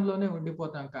విధానంలోనే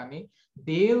ఉండిపోతాం. కానీ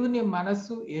దేవుని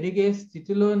మనస్సు ఎరిగే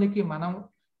స్థితిలోనికి మనం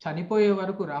చనిపోయే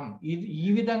వరకు రాం. ఈ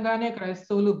విధంగానే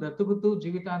క్రైస్తవులు బ్రతుకుతూ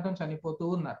జీవితాంతం చనిపోతూ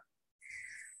ఉన్నారు.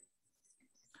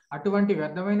 అటువంటి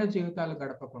వ్యర్థమైన జీవితాలు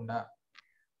గడపకుండా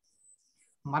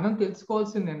మనం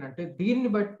తెలుసుకోవాల్సింది ఏంటంటే, దీన్ని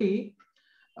బట్టి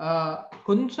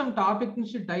కొంచెం టాపిక్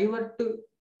నుంచి డైవర్ట్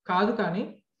కాదు, కానీ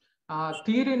ఆ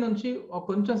థియరీ నుంచి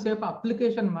కొంచెం సేపు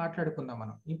అప్లికేషన్ మాట్లాడుకుందాం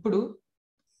మనం. ఇప్పుడు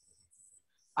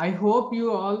I hope you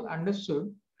all understood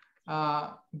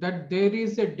that there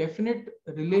is a definite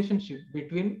relationship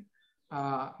between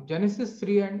Genesis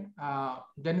 3 and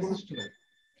Genesis 12.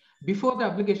 Before the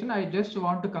application, I just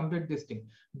want to complete this thing.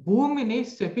 భూమిని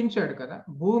శపించాడు కదా,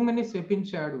 భూమిని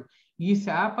శపించాడు. ఈ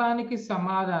శాపానికి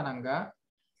సమాధానంగా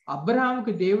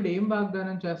అబ్రహాముకి దేవుడు ఏం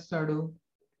వాగ్దానం చేస్తాడు?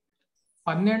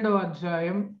 12వ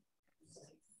అధ్యాయం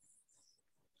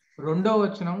 2వ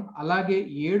వచనం అలాగే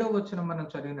 7వ వచనం మనం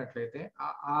చదివినట్లయితే,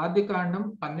 ఆదికాండం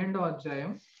 12వ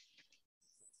అధ్యాయం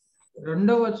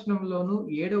 2వ వచనంలోను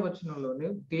 7వ వచనంలోను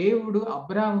దేవుడు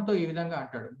అబ్రహాముతో ఈ విధంగా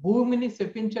అంటాడు. భూమిని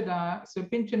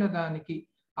శపించిన దానికి,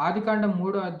 ఆదికాండం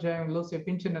 3వ అధ్యాయంలో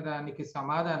శపించిన దానికి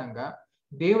సమాధానంగా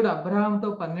దేవుడు అబ్రహాముతో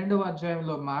 12వ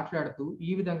అధ్యాయంలో మాట్లాడుతూ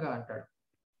ఈ విధంగా అంటాడు.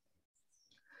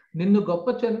 నిన్ను గొప్ప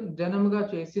జనముగా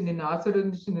చేసి నిన్ను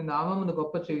ఆశీర్వదించి నీ నామమును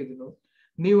గొప్ప చేయుదును,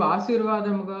 నీవు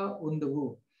ఆశీర్వాదముగా ఉండువు,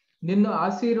 నిన్ను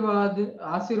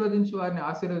ఆశీర్వదించు వారిని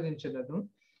ఆశీర్వదించదను,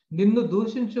 నిన్ను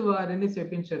దూషించు వారిని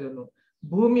శపించదను,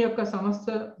 భూమి యొక్క సమస్త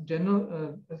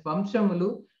వంశములు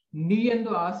నీ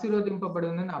యందు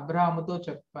ఆశీర్వదింపబడునని అబ్రహాముతో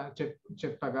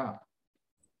చెప్పగా,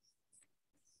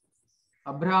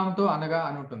 అబ్రహాముతో అనగా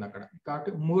అని ఉంటుంది అక్కడ.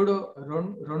 కాబట్టి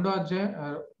 2వ అధ్యాయం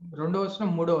 2వ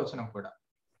వచనం 3వ వచనం కూడా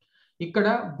ఇక్కడ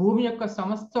భూమి యొక్క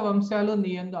సమస్త వంశాలు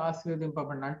నీ యందు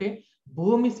ఆశీర్వదింపబడిన, అంటే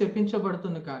భూమి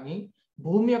శపించబడుతుంది కానీ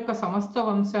భూమి యొక్క సమస్త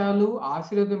వంశాలు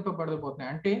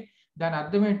ఆశీర్వదింపబడబోతున్నాయి. అంటే దాని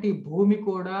అర్థం ఏంటి? భూమి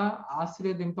కూడా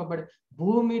ఆశీర్వదింపబడి,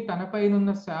 భూమి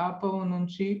తనపైనున్న శాపం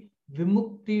నుంచి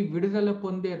విముక్తి విడుదల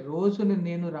పొందే రోజుని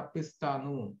నేను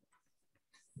రప్పిస్తాను.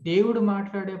 దేవుడు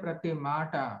మాట్లాడే ప్రతి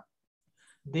మాట,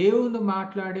 దేవుడు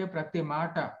మాట్లాడే ప్రతి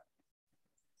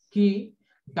మాటకి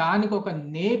దానికి ఒక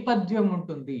నేపథ్యం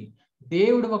ఉంటుంది.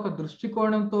 దేవుడు ఒక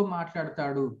దృష్టికోణంతో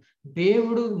మాట్లాడతాడు.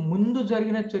 దేవుడు ముందు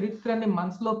జరిగిన చరిత్రని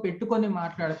మనసులో పెట్టుకొని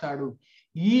మాట్లాడతాడు.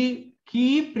 ఈ కీ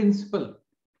ప్రిన్సిపల్,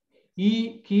 ఈ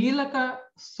కీలక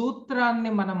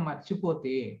సూత్రాన్ని మనం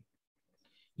మర్చిపోతే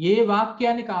ఏ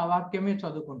వాక్యానికి ఆ వాక్యమే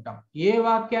చదువుకుంటాం, ఏ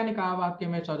వాక్యానికి ఆ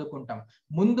వాక్యమే చదువుకుంటాం.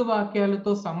 ముందు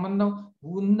వాక్యాలతో సంబంధం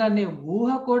ఉందనే ఊహ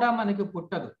కూడా మనకి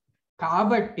పుట్టదు.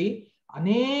 కాబట్టి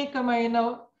అనేకమైన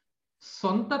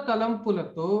సొంత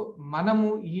తలంపులతో మనము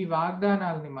ఈ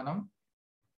వాగ్దానాలని మనం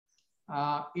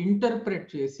ఇంటర్ప్రెట్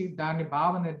చేసి దాన్ని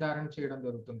భావ నిర్ధారణ చేయడం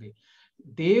జరుగుతుంది.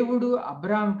 దేవుడు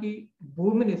అబ్రహాంకి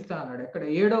భూమిని ఇస్తా అన్నాడు. ఇక్కడ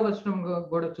 7వ వచనం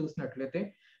కూడా చూసినట్లయితే,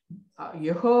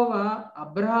 యెహోవా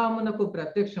అబ్రహామునకు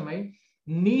ప్రత్యక్షమై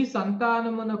నీ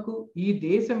సంతానమునకు ఈ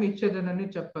దేశం ఇచ్చేదనని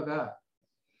చెప్పగా,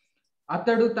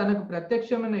 అతడు తనకు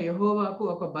ప్రత్యక్షమైన యెహోవాకు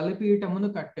ఒక బలిపీఠమును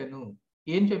కట్టెను.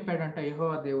 ఏం చెప్పాడంట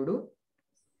యెహోవా దేవుడు?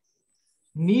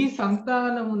 నీ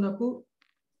సంతానమునకు,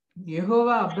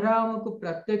 యెహోవా అబ్రహాముకు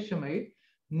ప్రత్యక్షమై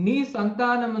నీ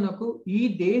సంతానమునకు ఈ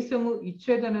దేశము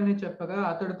ఇచ్చేదనని చెప్పగా,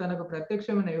 అతడు తనకు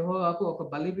ప్రత్యక్షమైన యెహోవాకు ఒక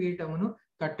బలిపీఠమును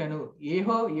కట్టెను.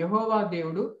 యెహోవా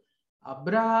దేవుడు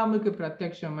అబ్రహాముకి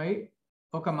ప్రత్యక్షమై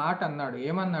ఒక మాట అన్నాడు.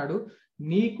 ఏమన్నాడు?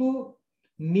 నీకు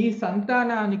నీ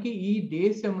సంతానానికి ఈ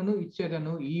దేశమును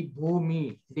ఇచ్చేదను. ఈ భూమి,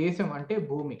 దేశం అంటే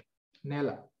భూమి, నేల.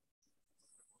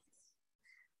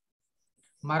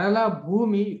 మరలా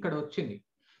భూమి ఇక్కడ వచ్చింది.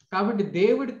 కాబట్టి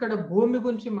దేవుడు ఇక్కడ భూమి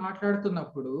గురించి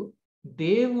మాట్లాడుతున్నప్పుడు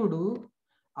దేవుడు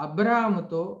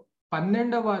అబ్రహాముతో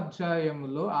 12వ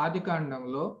అధ్యాయములో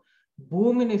ఆదికాండంలో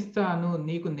భూమిని ఇస్తాను,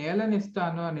 నీకు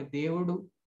నేలనిస్తాను అని దేవుడు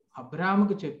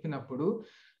అబ్రహాముకు చెప్పినప్పుడు,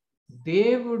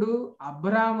 దేవుడు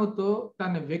అబ్రహాముతో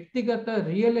తన వ్యక్తిగత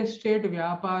రియల్ ఎస్టేట్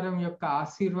వ్యాపారం యొక్క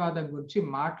ఆశీర్వాదం గురించి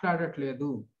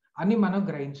మాట్లాడట్లేదు అని మనం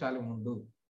గ్రహించాలి. ముందు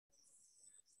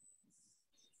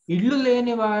ఇల్లు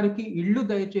లేని వారికి ఇల్లు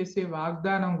దయచేసే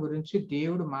వాగ్దానం గురించి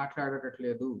దేవుడు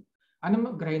మాట్లాడట్లేదు అని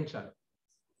గ్రహించాలి.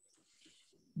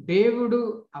 దేవుడు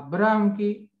అబ్రహాంకి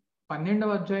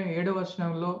 12వ అధ్యాయం 7వ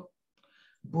వచనంలో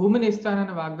భూమిని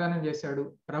ఇస్తానని వాగ్దానం చేశాడు.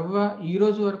 ప్రభువా, ఈ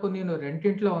రోజు వరకు నేను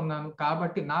రెంటింట్లో ఉన్నాను,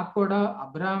 కాబట్టి నాకు కూడా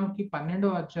అబ్రహాంకి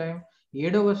 12వ అధ్యాయం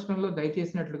 7వ వచనంలో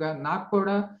దయచేసినట్లుగా నాకు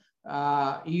కూడా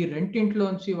ఈ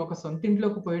రెంటింట్లోంచి ఒక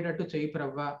సొంతింట్లోకి పోయేటట్టు చెయ్యి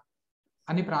ప్రభువా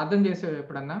అని ప్రార్థన చేసావు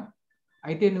ఎప్పుడన్నా?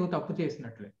 అయితే నువ్వు తప్పు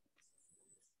చేసినట్లే.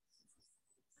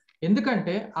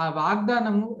 ఎందుకంటే ఆ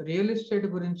వాగ్దానము రియల్ ఎస్టేట్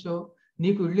గురించో,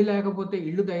 నీకు ఇల్లు లేకపోతే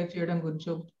ఇల్లు దయచేయడం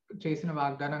గురించో చేసిన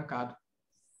వాగ్దానం కాదు.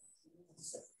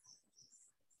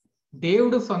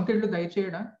 దేవుడు సొంత ఇల్లు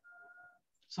దయచేయడా,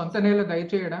 సొంత నేల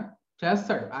దయచేయడా?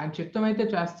 చేస్తాడు, ఆయన చిత్తం అయితే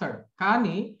చేస్తాడు.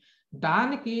 కానీ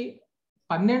దానికి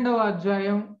 12వ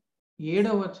అధ్యాయం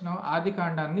 7వ వచనం ఆది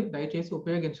కాండాన్ని దయచేసి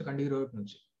ఉపయోగించకండి ఈ రోజు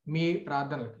నుంచి మీ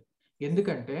ప్రార్థనలకి.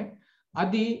 ఎందుకంటే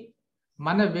అది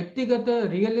మన వ్యక్తిగత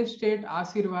రియల్ ఎస్టేట్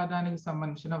ఆశీర్వాదానికి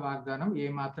సంబంధించిన వాగ్దానం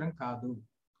ఏమాత్రం కాదు.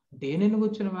 దేనిని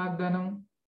గుర్చిన వాగ్దానం?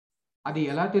 అది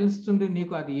ఎలా తెలుస్తుంది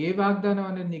నీకు? అది ఏ వాగ్దానం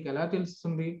అనేది నీకు ఎలా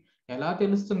తెలుస్తుంది? ఎలా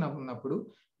తెలుస్తున్నప్పుడు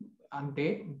అంటే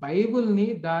బైబిల్ని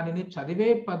దానిని చదివే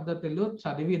పద్ధతిలో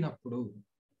చదివినప్పుడు.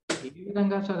 ఏ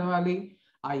విధంగా చదవాలి,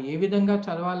 ఆ ఏ విధంగా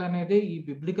చదవాలనేది ఈ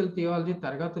బిబ్లికల్ థియాలజీ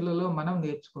తరగతులలో మనం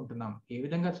నేర్చుకుంటున్నాం. ఏ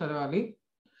విధంగా చదవాలి?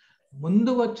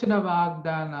 ముందు వచ్చిన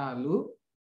వాగ్దానాలు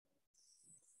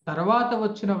తర్వాత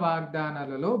వచ్చిన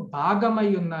వాగ్దానాలలో భాగమై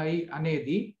ఉన్నాయి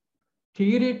అనేది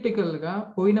థియరిటికల్ గా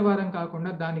పోయిన వారం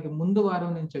కాకుండా దానికి ముందు వారం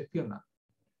నేను చెప్పి ఉన్నా.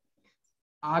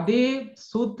 అదే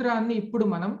సూత్రాన్ని ఇప్పుడు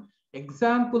మనం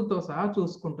ఎగ్జాంపుల్ తో సహా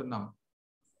చూసుకుంటున్నాం.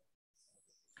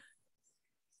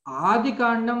 ఆది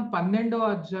కాండం 12వ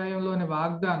అధ్యాయంలోని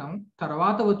వాగ్దానం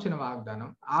తర్వాత వచ్చిన వాగ్దానం,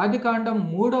 ఆది కాండం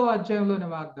 3వ అధ్యాయంలోని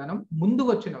వాగ్దానం ముందు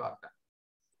వచ్చిన వాగ్దానం.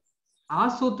 ఆ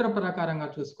సూత్ర ప్రకారంగా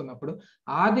చూసుకున్నప్పుడు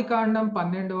ఆది కాండం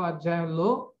 12వ అధ్యాయంలో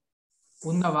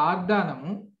ఉన్న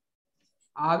వాగ్దానము,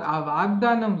 ఆ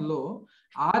వాగ్దానంలో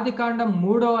ఆది కాండం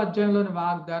 3వ అధ్యాయంలోని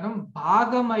వాగ్దానం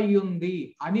భాగమయ్యుంది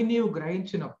అని నీవు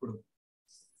గ్రహించినప్పుడు,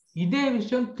 ఇదే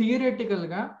విషయం థియరిటికల్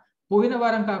గా పోయిన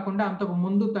వారం కాకుండా అంతకు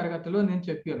ముందు తరగతిలో నేను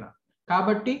చెప్పి ఉన్నా.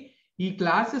 కాబట్టి ఈ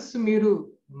క్లాసెస్ మీరు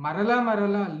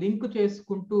మరలా లింక్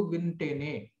చేసుకుంటూ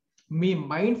వింటేనే మీ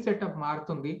మైండ్ సెటప్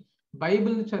మారుతుంది,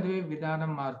 బైబిల్ని చదివే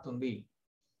విధానం మారుతుంది.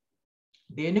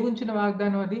 దేని గురించిన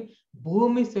వాగ్దానం అది?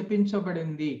 భూమి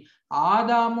శపించబడింది.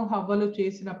 ఆదాము హవ్వలు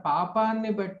చేసిన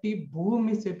పాపాన్ని బట్టి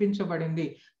భూమి శపించబడింది.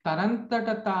 తనంతట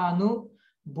తాను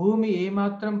భూమి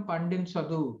ఏమాత్రం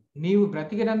పండించదు. నీవు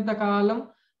బ్రతికినంత కాలం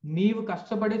నీవు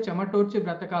కష్టపడి చెమటోడ్చి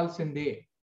బ్రతకాల్సిందే.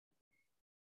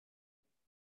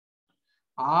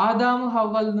 ఆదాము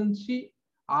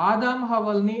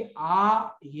హవ్వల్ని ఆ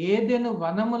ఏదెను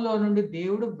వనములో నుండి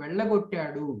దేవుడు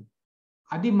వెళ్ళగొట్టాడు.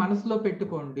 అది మనసులో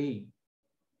పెట్టుకోండి.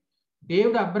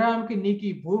 దేవుడు అబ్రహాంకి నీకు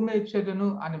ఈ భూమి ఇచ్చేదను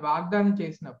అని వాగ్దానం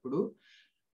చేసినప్పుడు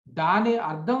దాని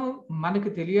అర్థం మనకు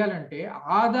తెలియాలంటే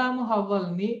ఆదాము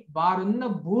హవ్వల్ని వారున్న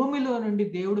భూమిలో నుండి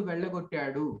దేవుడు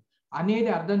వెళ్ళగొట్టాడు అనేది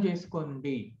అర్థం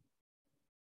చేసుకోండి.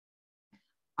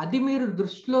 అది మీరు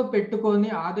దృష్టిలో పెట్టుకొని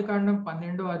ఆదికాండం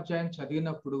 12వ అధ్యాయం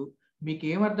చదివినప్పుడు మీకు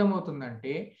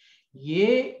ఏమర్థమవుతుందంటే,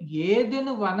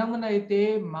 ఏదెను వనమునైతే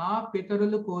మా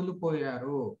పితరులు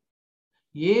కోల్పోయారో,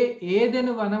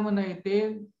 ఏదెను వనమునైతే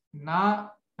నా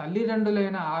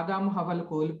తల్లిదండ్రులైన ఆదాము హవ్వలు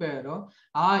కోల్పోయారో,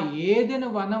 ఆ ఏదెను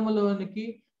వనములోనికి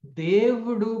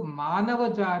దేవుడు మానవ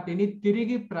జాతిని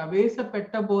తిరిగి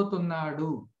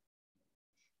ప్రవేశపెట్టబోతున్నాడు.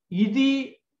 ఇది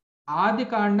ఆది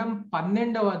కాండం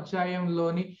 12వ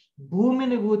అధ్యాయంలోని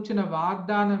భూమిని గూర్చిన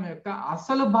వాగ్దానం యొక్క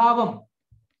అసలు భావం.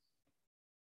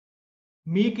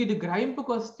 మీకు ఇది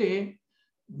గ్రహింపుకు వస్తే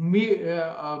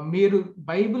మీరు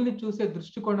బైబిల్ని చూసే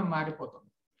దృష్టికోణం మారిపోతుంది.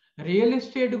 రియల్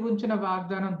ఎస్టేట్ గురించిన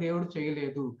వాగ్దానం దేవుడు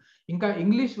చేయలేదు. ఇంకా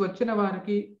ఇంగ్లీష్ వచ్చిన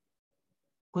వారికి,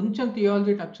 కొంచెం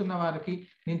థియాలజీ టచ్ ఉన్న వారికి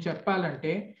నేను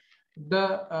చెప్పాలంటే, the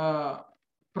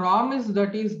promise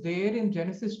that is there in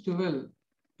Genesis 12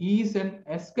 is an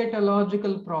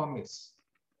eschatological promise,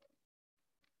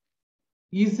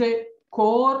 is a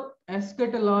core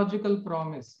eschatological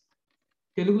promise.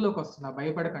 తెలుగులోకి వస్తున్నా,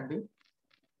 భయపడకండి.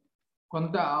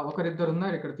 కొంత ఒకరిద్దరు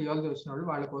ఉన్నారు ఇక్కడ థియాలజీ వచ్చిన వాళ్ళు,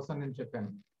 వాళ్ళ కోసం నేను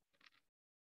చెప్పాను.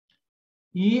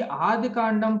 ఈ ఆది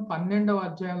కాండం 12వ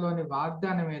అధ్యాయంలోని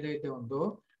వాగ్దానం ఏదైతే ఉందో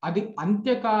అది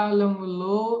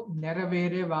అంత్యకాలంలో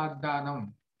నెరవేరే వాగ్దానం.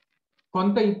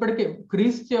 కొంత ఇప్పటికే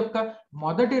క్రీస్తు యొక్క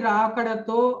మొదటి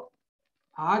రాకడతో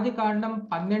ఆది కాండం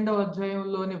 12వ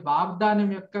అధ్యాయంలోని వాగ్దానం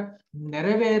యొక్క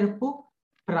నెరవేర్పు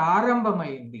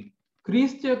ప్రారంభమైంది.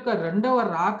 క్రీస్తు యొక్క రెండవ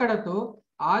రాకడతో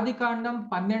ఆది కాండం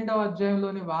 12వ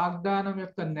అధ్యాయంలోని వాగ్దానం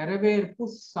యొక్క నెరవేర్పు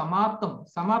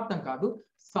సమాప్తం కాదు,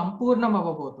 సంపూర్ణం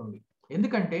అవ్వబోతుంది.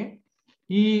 ఎందుకంటే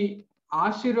ఈ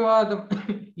ఆశీర్వాదం,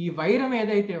 ఈ వైరం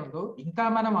ఏదైతే ఉందో ఇంకా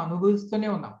మనం అనుభవిస్తూనే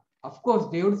ఉన్నాం. అఫ్ కోర్స్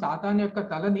దేవుడు సాతాను యొక్క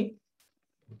తలని,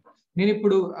 నేను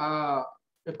ఇప్పుడు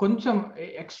కొంచెం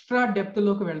ఎక్స్ట్రా డెప్త్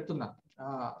లోకి వెళ్తున్నాను,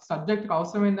 సబ్జెక్ట్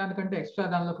అవసరమైన దానికంటే ఎక్స్ట్రా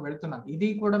దానిలోకి వెళ్తున్నాను. ఇది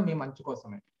కూడా మీ మంచి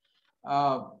కోసమే.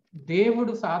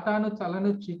 దేవుడు సాతాను తలను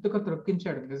చితుక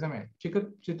త్రొక్కించాడు, నిజమే,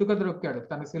 చితుక త్రొక్కాడు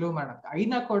తన శిలువ మరణం.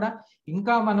 అయినా కూడా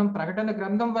ఇంకా మనం ప్రకటన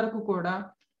గ్రంథం వరకు కూడా,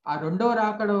 ఆ రెండవ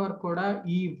రాకడ వరకు కూడా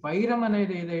ఈ వైరం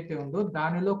అనేది ఏదైతే ఉందో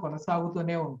దానిలో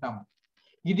కొనసాగుతూనే ఉంటాం.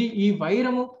 ఈ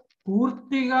వైరము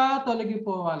పూర్తిగా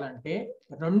తొలగిపోవాలంటే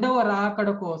రెండవ రాకడ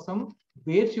కోసం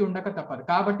వేచి ఉండక తప్పదు.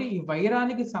 కాబట్టి ఈ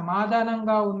వైరానికి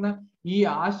సమాధానంగా ఉన్న ఈ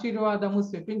ఆశీర్వాదము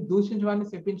దూషించే వారిని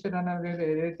శపించడం అనేది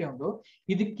ఏదైతే ఉందో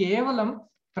ఇది కేవలం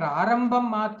ప్రారంభం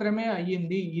మాత్రమే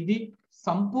అయ్యింది. ఇది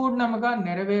సంపూర్ణంగా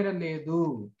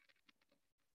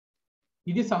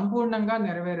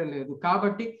నెరవేరలేదు.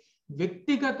 కాబట్టి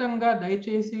వ్యక్తిగతంగా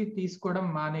దయచేసి తీసుకోవడం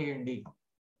మానేయండి.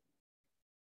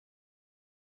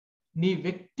 నీ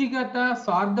వ్యక్తిగత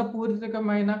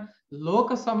స్వార్థపూరితమైన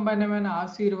లోక సంబంధమైన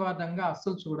ఆశీర్వాదంగా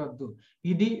అస్సలు చూడొద్దు.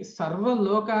 ఇది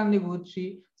సర్వలోకాన్ని గూర్చి,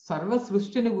 సర్వ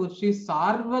సృష్టిని గూర్చి,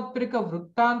 సార్వత్రిక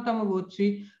వృత్తాంతము గూర్చి,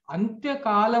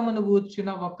 అంత్యకాలమును గూర్చిన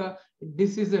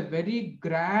this is a very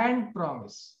grand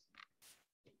promise.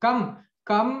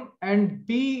 Come and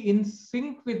be in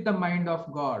sync with the mind of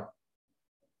God.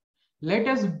 Let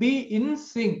us be in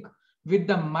sync with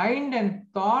the mind and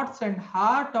thoughts and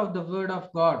heart of the word of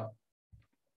God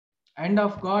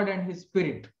and his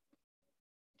spirit.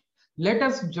 Let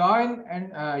us join and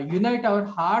unite our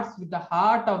hearts with the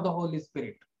heart of the Holy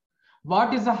Spirit.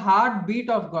 What is the heartbeat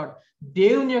of God?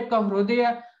 దేవుని యొక్క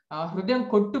హృదయం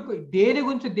దేని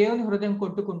గురించి దేవుని హృదయం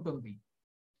కొట్టుకుంటుంది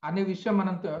అనే విషయం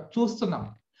మనం చూస్తున్నాం.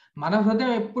 మన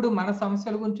హృదయం ఎప్పుడు మన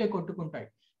సమస్యల గురించే కొట్టుకుంటాయి,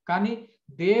 కానీ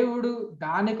దేవుడు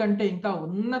దానికంటే ఇంకా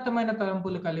ఉన్నతమైన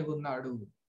తలంపులు కలిగి ఉన్నాడు.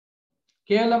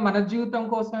 కేవలం మన జీవితం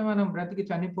కోసమే మనం బ్రతికి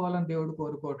చనిపోవాలని దేవుడు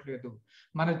కోరుకోవట్లేదు.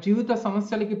 మన జీవిత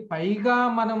సమస్యలకి పైగా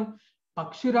మనం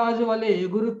పక్షిరాజు వలె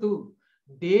ఎగురుతూ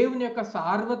దేవుని యొక్క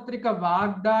సార్వత్రిక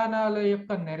వాగ్దానాల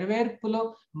యొక్క నెరవేర్పులో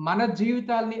మన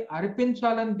జీవితాల్ని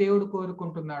అర్పించాలని దేవుడు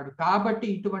కోరుకుంటున్నాడు. కాబట్టి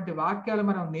ఇటువంటి వాక్యాలు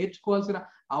మనం నేర్చుకోవాల్సిన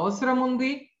అవసరం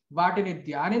ఉంది, వాటిని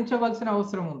ధ్యానించవలసిన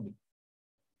అవసరం ఉంది.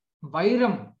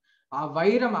 ఆ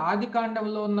వైరం ఆది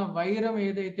కాండంలో ఉన్న వైరం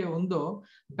ఏదైతే ఉందో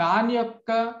దాని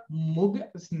యొక్క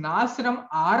నాశనం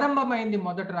ఆరంభమైంది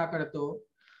మొదటి రాకడతో,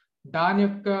 దాని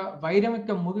యొక్క వైరం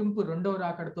యొక్క ముగింపు రెండవ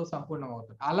రాకడతో సంపూర్ణం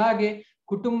అవుతుంది. అలాగే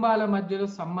కుటుంబాల మధ్యలో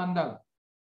సంబంధాలు,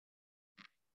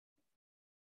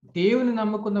 దేవుని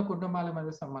నమ్ముకున్న కుటుంబాల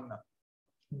మధ్య సంబంధాలు,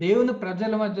 దేవుని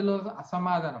ప్రజల మధ్యలో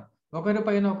అసమాధానం,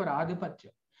 ఒకరిపైన ఒకరు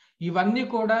ఆధిపత్యం, ఇవన్నీ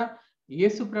కూడా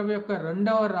యేసు ప్రభు యొక్క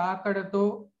రెండవ రాకడతో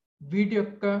వీటి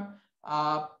యొక్క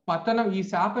పతనం, ఈ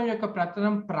శాపం యొక్క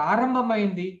పతనం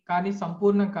ప్రారంభమైంది కానీ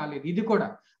సంపూర్ణం కాలేదు. ఇది కూడా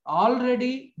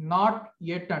ఆల్రెడీ నాట్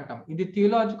ఎట్ అంటాం. ఇది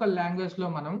థియలాజికల్ లాంగ్వేజ్ లో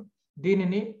మనం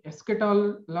దీనిని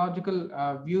ఎస్కెటాలజికల్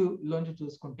వ్యూ లోంచి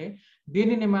చూసుకుంటే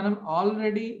దీనిని మనం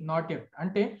ఆల్రెడీ నాట్ ఎట్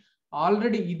అంటే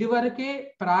ఆల్రెడీ ఇది వరకే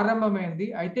ప్రారంభమైంది,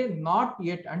 అయితే నాట్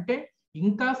ఎట్ అంటే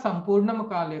ఇంకా సంపూర్ణము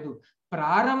కాలేదు.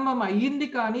 ప్రారంభం అయ్యింది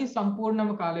కానీ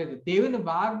సంపూర్ణము కాలేదు. దేవుని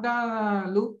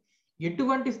వాగ్దానాలు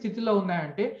ఎటువంటి స్థితిలో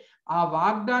ఉన్నాయంటే ఆ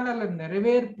వాగ్దానాల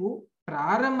నెరవేర్పు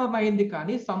ప్రారంభమైంది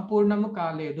కానీ సంపూర్ణము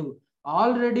కాలేదు.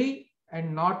 ఆల్రెడీ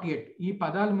అండ్ నాట్ ఎట్, ఈ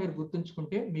పదాలు మీరు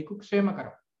గుర్తుంచుకుంటే మీకు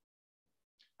క్షేమకరం.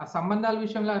 ఆ సంబంధాల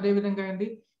విషయంలో అదే విధంగా అయింది.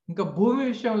 ఇంకా భూమి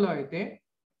విషయంలో అయితే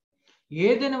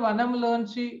ఏదైనా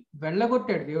వనంలోంచి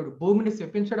వెళ్ళగొట్టాడు దేవుడు. భూమిని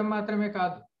శపించడం మాత్రమే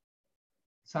కాదు,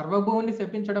 సర్వభూమిని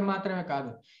శపించడం మాత్రమే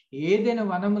కాదు, ఏదైనా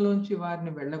వనంలోంచి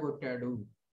వారిని వెళ్ళగొట్టాడు,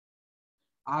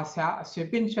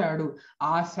 శపించాడు.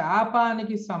 ఆ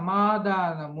శాపానికి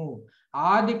సమాధానము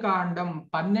ఆది కాండం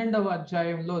 12వ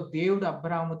అధ్యాయంలో దేవుడు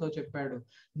అబ్రాహాముతో చెప్పాడు,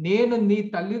 నేను నీ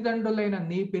తల్లిదండ్రులైన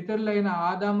నీ పితరులైన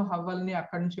ఆదాము హవ్వల్ని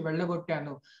అక్కడి నుంచి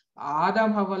వెళ్ళగొట్టాను.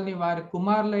 ఆదాం హవ్వల్ని, వారి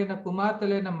కుమారులైన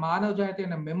కుమార్తెలైన మానవ జాతి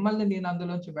అయిన మిమ్మల్ని నేను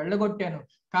అందులోంచి వెళ్ళగొట్టాను,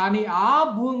 కానీ ఆ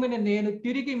భూమిని నేను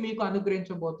తిరిగి మీకు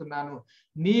అనుగ్రహించబోతున్నాను.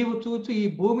 నీవు చూచి ఈ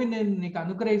భూమిని నేను నీకు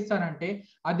అనుగ్రహిస్తానంటే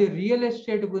అది రియల్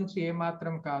ఎస్టేట్ గురించి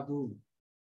ఏమాత్రం కాదు.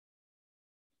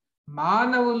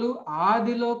 మానవులు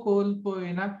ఆదిలో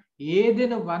కోల్పోయిన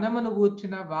ఏదైనా వనమును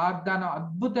కూర్చిన వాగ్దానం,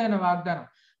 అద్భుతమైన వాగ్దానం.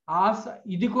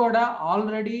 ఇది కూడా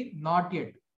ఆల్రెడీ నాట్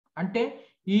ఎట్ అంటే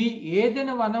ఈ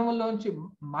ఏదైనా వనములోంచి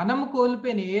మనము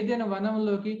కోల్పోయిన ఏదైనా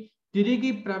వనంలోకి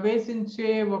తిరిగి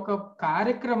ప్రవేశించే ఒక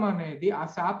కార్యక్రమం అనేది, ఆ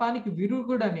శాపానికి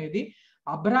విరుగుడు అనేది,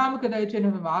 అబ్రాహాముకి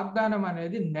దయచేసిన వాగ్దానం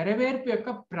అనేది నెరవేర్పు యొక్క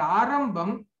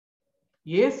ప్రారంభం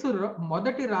యేసు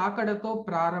మొదటి రాకడతో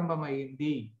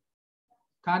ప్రారంభమైంది.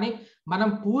 కానీ మనం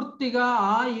పూర్తిగా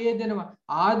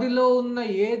ఆదిలో ఉన్న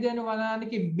ఏదైనా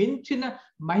వనానికి మించిన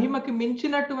మహిమకి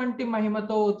మించినటువంటి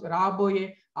మహిమతో రాబోయే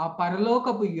ఆ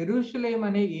పరలోకపు యెరూషలేము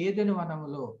అనే ఏదెను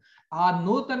వనములో, ఆ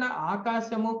నూతన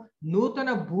ఆకాశము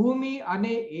నూతన భూమి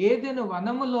అనే ఏదెను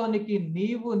వనములోనికి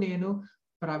నీవు నేను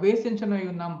ప్రవేశించనై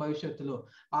ఉన్నాం భవిష్యత్తులో.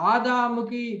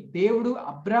 ఆదాముకి దేవుడు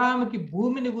అబ్రాహాముకి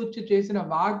భూమిని గూర్చి చేసిన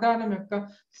వాగ్దానం యొక్క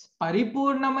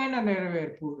పరిపూర్ణమైన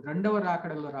నెరవేర్పు రెండవ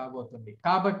రాకడలో రాబోతుంది.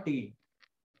 కాబట్టి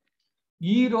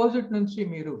ఈ రోజు నుంచి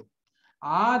మీరు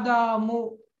ఆదాము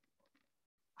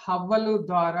హవ్వలు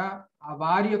ద్వారా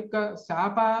వారి యొక్క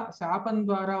శాపం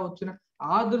ద్వారా వచ్చిన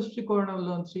ఆ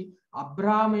దృష్టికోణంలోంచి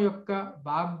అబ్రాహాము యొక్క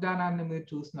వాగ్దానాన్ని మీరు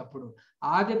చూసినప్పుడు,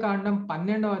 ఆదికాండం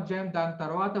 12వ అధ్యాయం దాని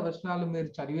తర్వాత వచనాలు మీరు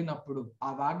చదివినప్పుడు, ఆ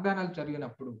వాగ్దానాలు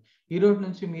చదివినప్పుడు ఈ రోజు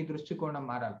నుంచి మీ దృష్టికోణం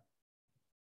మారాలి.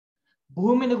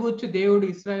 భూమిని గూర్చి దేవుడు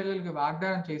ఇశ్రాయేలీయులకు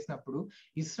వాగ్దానం చేసినప్పుడు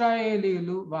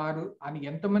ఇశ్రాయేలీయులు వారు అని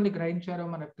ఎంతమంది గ్రహించారో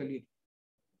మనకు తెలియదు.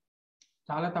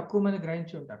 చాలా తక్కువ మంది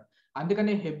గ్రహించి ఉంటారు.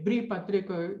 అందుకని హెబ్రీ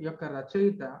పత్రిక యొక్క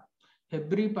రచయిత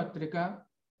హెబ్రీ పత్రిక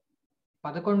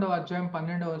 11వ అధ్యాయం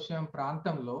 12వ వచనం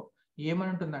ప్రాంతంలో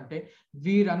ఏమంటుందంటే,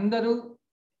 వీరందరూ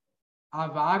ఆ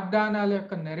వాగ్దానాల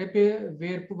యొక్క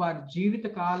నెరవేర్పు వారి జీవిత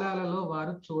కాలాలలో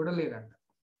వారు చూడలేదంట.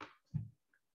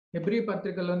 హెబ్రీ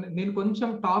పత్రికలో నేను కొంచెం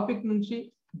టాపిక్ నుంచి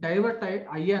డైవర్ట్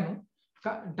అయ్యాను.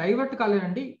 డైవర్ట్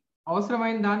కాలేదండి,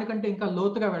 అవసరమైన దానికంటే ఇంకా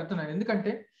లోతుగా వెళ్తున్నాను.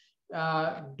 ఎందుకంటే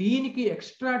దీనికి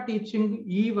ఎక్స్ట్రా టీచింగ్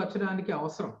ఈ వచనానికి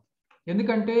అవసరం.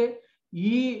 ఎందుకంటే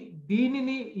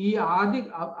దీనిని ఈ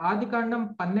ఆదికాండం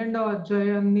 12వ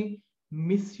అధ్యాయాన్ని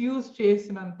మిస్యూజ్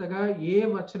చేసినంతగా ఏ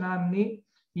వచనాన్ని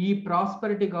ఈ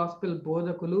ప్రాస్పరిటీ గాస్పెల్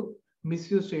బోధకులు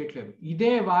మిస్యూజ్ చేయట్లేదు.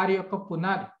 ఇదే వారి యొక్క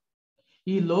పునాది.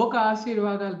 ఈ లోక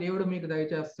ఆశీర్వాదాలు దేవుడు మీకు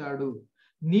దయచేస్తాడు.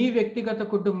 నీ వ్యక్తిగత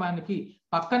కుటుంబానికి,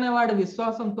 పక్కన వాడి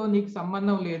విశ్వాసంతో నీకు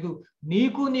సంబంధం లేదు.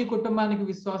 నీకు నీ కుటుంబానికి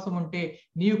విశ్వాసం ఉంటే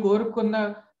నీవు కోరుకున్న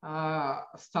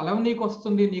స్థలం నీకు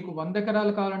వస్తుంది. నీకు 100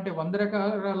 ఎకరాలు కావాలంటే 100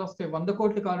 ఎకరాలు వస్తాయి, 100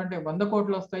 కోట్లు కావాలంటే 100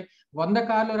 కోట్లు వస్తాయి, 100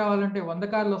 కార్లు రావాలంటే 100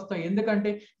 కార్లు వస్తాయి.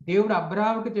 ఎందుకంటే దేవుడు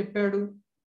అబ్రాహాముకి చెప్పాడు.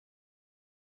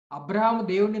 అబ్రాహాము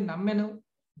దేవుడిని నమ్మెను,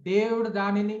 దేవుడు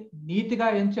దానిని నీతిగా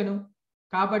ఎంచెను.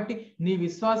 కాబట్టి నీ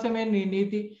విశ్వాసమే నీ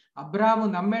నీతి. అబ్రాహాము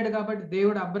నమ్మాడు కాబట్టి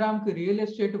దేవుడు అబ్రాహాముకి రియల్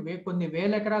ఎస్టేట్ కొన్ని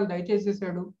వేల ఎకరాలు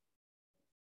దయచేసేసాడు.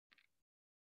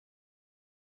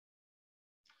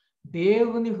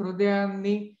 దేవుని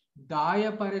హృదయాన్ని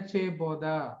గాయపరిచే బోధ,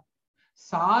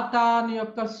 సాతాను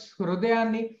యొక్క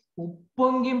హృదయాన్ని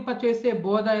ఉప్పొంగింప చేసే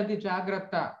బోధ. ఇది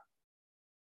జాగ్రత్త.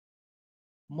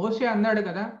 మోషే అన్నాడు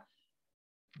కదా,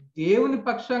 దేవుని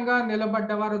పక్షంగా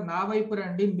నిలబడ్డవారు నా వైపు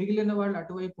రండి, మిగిలిన వాళ్ళు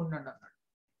అటువైపు ఉండండి అన్నాడు.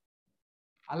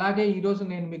 అలాగే ఈరోజు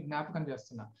నేను మీకు జ్ఞాపకం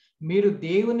చేస్తున్నా, మీరు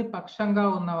దేవుని పక్షంగా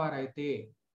ఉన్నవారైతే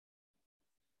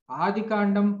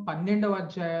ఆదికాండం 12వ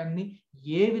అధ్యాయాన్ని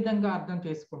ఏ విధంగా అర్థం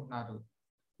చేసుకుంటున్నారు?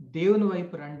 దేవుని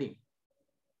వైపు రండి.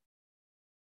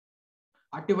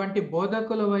 అటువంటి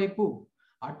బోధకుల వైపు,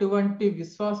 అటువంటి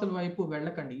విశ్వాసుల వైపు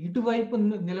వెళ్ళకండి. ఇటువైపు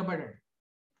నిలబడండి,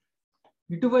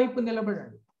 ఇటువైపు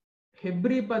నిలబడండి.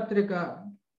 హెబ్రీ పత్రిక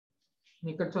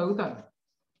ఇక్కడ చదువుతాను.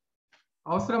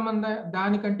 అవసరమైన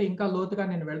దానికంటే ఇంకా లోతుగా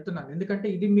నేను వెళ్తున్నాను. ఎందుకంటే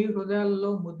ఇది మీ హృదయాలలో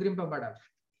ముద్రింపబడాలి.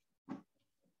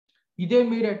 ఇదే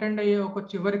మీరు అటెండ్ అయ్యే ఒక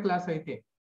చివరి క్లాస్ అయితే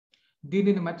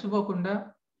దీనిని మర్చిపోకుండా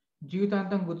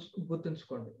జీవితాంతం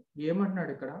గుర్తుంచుకోండి.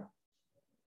 ఏమంటున్నాడు ఇక్కడ?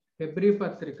 హెబ్రీ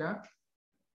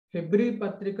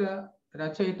పత్రిక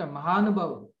రచయిత,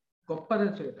 మహానుభావుడు, గొప్ప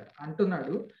రచయిత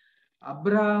అంటున్నాడు,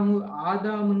 అబ్రాహాము,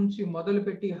 ఆదాము నుంచి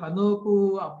మొదలుపెట్టి హనోకు,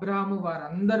 అబ్రాహాము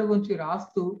వారందరి గురించి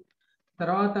రాస్తూ,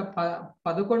 తర్వాత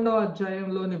 11వ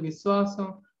అధ్యాయంలోని విశ్వాసం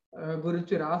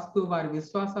గురించి రాస్తూ వారి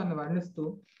విశ్వాసాన్ని వర్ణిస్తూ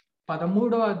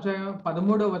 13వ అధ్యాయం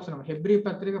 13వ వచనం, హెబ్రీ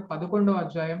పత్రిక 11వ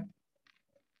అధ్యాయం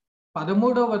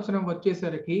 13వ వచనం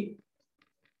వచ్చేసరికి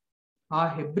ఆ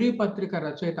హెబ్రీ పత్రిక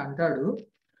రచయిత అంటాడు,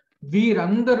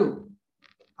 వీరందరూ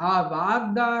ఆ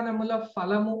వాగ్దానముల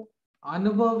ఫలము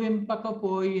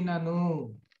అనుభవింపకపోయినను.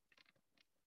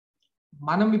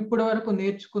 మనం ఇప్పటి వరకు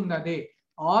నేర్చుకుంది అదే,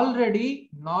 ఆల్రెడీ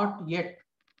నాట్ ఎట్.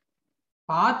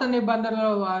 పాత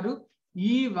నిబంధనల వారు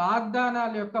ఈ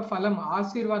వాగ్దానాల యొక్క ఫలం,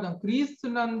 ఆశీర్వాదం,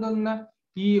 క్రీస్తునందున్న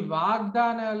ఈ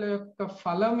వాగ్దానాల యొక్క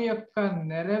ఫలం యొక్క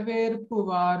నెరవేర్పు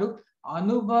వారు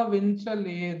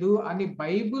అనుభవించలేదు అని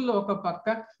బైబిల్ ఒక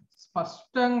పక్క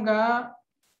స్పష్టంగా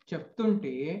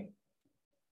చెప్తుంటే,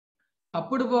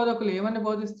 తప్పుడు బోధకులు ఏమని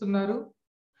బోధిస్తున్నారు?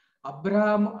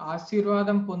 అబ్రహాము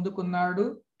ఆశీర్వాదం పొందుకున్నాడు,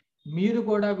 మీరు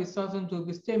కూడా విశ్వాసం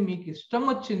చూపిస్తే మీకు ఇష్టం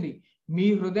వచ్చింది, మీ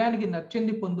హృదయానికి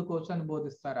నచ్చింది పొందుకోవచ్చు అని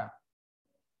బోధిస్తారా?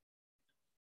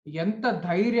 ఎంత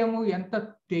ధైర్యము, ఎంత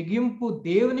తెగింపు!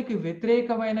 దేవునికి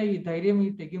వ్యతిరేకమైన ఈ ధైర్యం, ఈ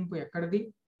తెగింపు ఎక్కడిది?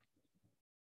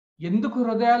 ఎందుకు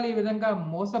హృదయాలు ఈ విధంగా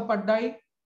మోసపడ్డాయి?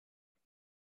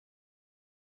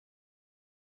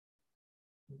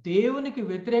 దేవునికి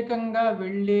వ్యతిరేకంగా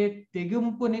వెళ్ళే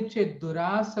తెగింపునిచ్చే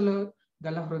దురాశలు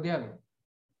గల హృదయాలు,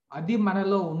 అది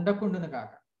మనలో ఉండకుండును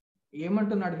కాక.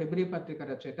 ఏమంటున్నాడు హెబ్రీ పత్రిక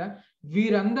రచయిత?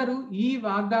 వీరందరూ ఈ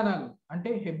వాగ్దానాలు, అంటే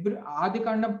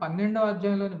ఆదికాండం 12వ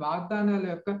అధ్యాయంలోని వాగ్దానాల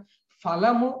యొక్క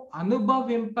ఫలము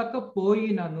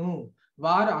అనుభవింపకపోయినను,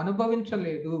 వారు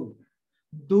అనుభవించలేదు,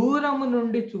 దూరము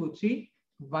నుండి చూచి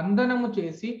వందనము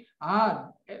చేసి,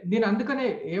 నేను అందుకనే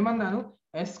ఏమన్నాను,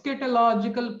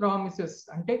 ఎస్కెటలాజికల్ ప్రామిసెస్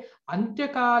అంటే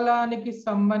అంత్యకాలానికి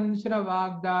సంబంధించిన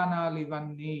వాగ్దానాలు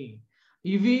ఇవన్నీ.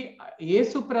 ఇవి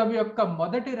యేసు ప్రభు యొక్క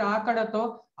మొదటి రాకడతో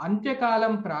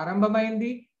అంత్యకాలం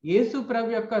ప్రారంభమైంది. యేసు ప్రభు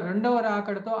యొక్క రెండవ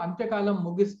రాకడతో అంత్యకాలం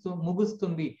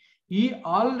ముగుస్తుంది. ఈ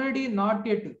ఆల్రెడీ నాట్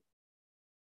ఎట్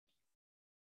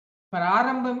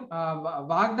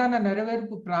వాగ్దాన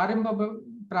నెరవేర్పు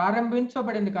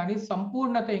ప్రారంభించబడింది, కానీ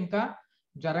సంపూర్ణత ఇంకా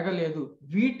జరగలేదు.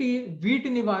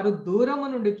 వీటిని వారు దూరము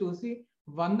నుండి చూసి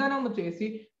వందనము చేసి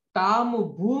తాము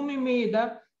భూమి మీద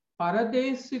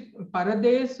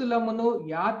పరదేశులమును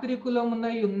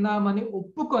యాత్రికులమునై ఉన్నామని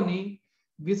ఒప్పుకొని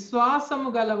విశ్వాసము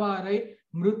గలవారై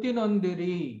మృతి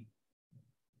నొందిరి.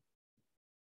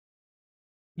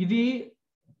 ఇది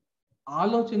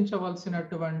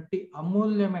ఆలోచించవలసినటువంటి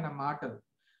అమూల్యమైన మాటలు.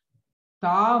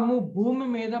 తాము భూమి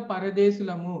మీద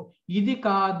పరదేశులము, ఇది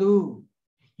కాదు.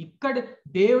 ఇక్కడ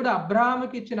దేవుడు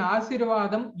అబ్రాహాముకి ఇచ్చిన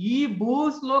ఆశీర్వాదం ఈ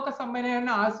భూశ్లోక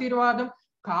సంబంధమైన ఆశీర్వాదం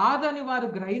కాదని వారు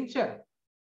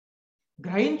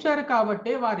గ్రహించారు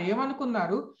కాబట్టి వారు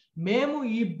ఏమనుకున్నారు, మేము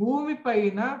ఈ భూమి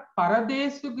పైన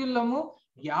పరదేశులము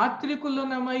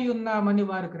యాత్రికులమై ఉన్నామని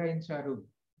వారు గ్రహించారు.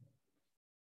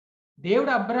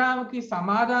 దేవుడు అబ్రాహాముకి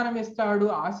సమాధానం ఇస్తాడు,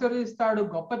 ఆశీర్వదిస్తాడు,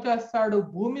 గొప్ప చేస్తాడు,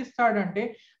 భూమి ఇస్తాడంటే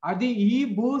అది ఈ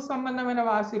భూ సంబంధమైన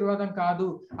ఆశీర్వాదం కాదు,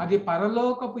 అది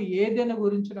పరలోకపు ఏదెను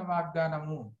గురించిన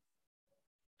వాగ్దానము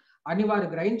అని వారు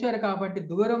గ్రహించారు. కాబట్టి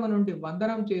దూరము నుండి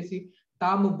వందనం చేసి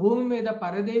తాము భూమి మీద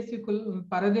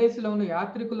పరదేశులను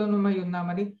యాత్రికులమై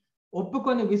ఉన్నామని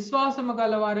ఒప్పుకొని విశ్వాసము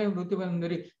గలవారే మృతి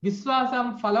పొందిరి. విశ్వాసం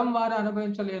ఫలం వారు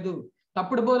అనుభవించలేదు.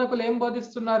 తప్పుడు బోధకులు ఏం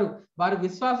బోధిస్తున్నారు, వారు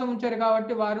విశ్వాసం ఉంచారు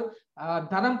కాబట్టి వారు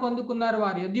ధనం పొందుకున్నారు,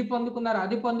 వారు ఎది పొందుకున్నారు,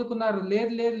 అది పొందుకున్నారు.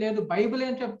 లేదు లేదు లేదు, బైబిల్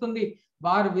ఏం చెప్తుంది,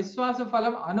 వారు విశ్వాస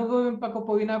ఫలం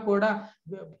అనుభవింపకపోయినా కూడా,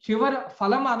 చివరి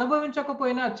ఫలం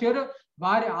అనుభవించకపోయినా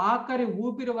వారి ఆఖరి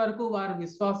ఊపిరి వరకు వారు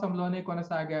విశ్వాసంలోనే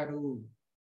కొనసాగారు.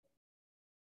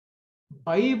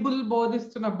 బైబిల్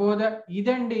బోధిస్తున్న బోధ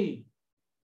ఇదండి.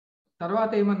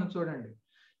 తర్వాత ఏమన్నా చూడండి,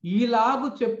 ఈలాగు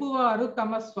చెప్పువారు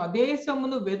తమ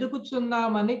స్వదేశమును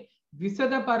వెదుకుచున్నామని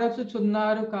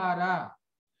విశదపరచుచున్నారు కారా.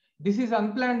 దిస్ ఈజ్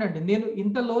అన్ప్లాన్డ్ అండి. నేను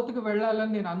ఇంత లోతుకు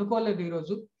వెళ్ళాలని నేను అనుకోలేదు.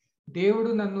 ఈరోజు దేవుడు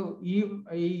నన్ను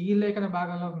ఈ లేఖన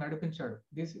భాగంలో నడిపించాడు.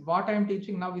 This what I'm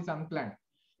teaching now is unplanned.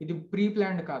 ఇది ప్రీ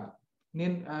ప్లాన్డ్ కాదు.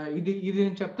 ఇది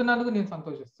నేను చెప్తున్నందుకు నేను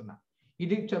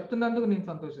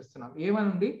సంతోషిస్తున్నాను.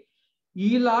 ఏమనుంది,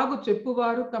 ఈలాగు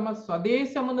చెప్పువారు తమ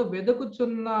స్వదేశమును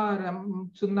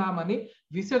వెదుకుచున్నామని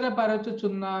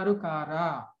విశదపరచుచున్నారు కారా.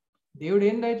 దేవుడు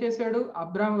ఏం దయచేశాడు,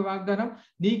 అబ్రాహాము వాగ్దానం,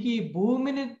 నీకు ఈ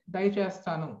భూమిని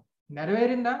దయచేస్తాను.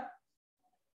 నెరవేరిందా?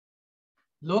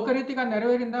 లోకరీతిగా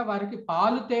నెరవేరిందా? వారికి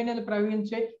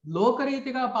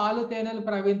లోకరీతిగా పాలు తేనెలు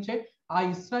ప్రవహించే ఆ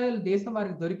ఇశ్రాయేల్ దేశం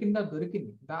వారికి దొరికింది.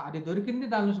 అది దొరికింది,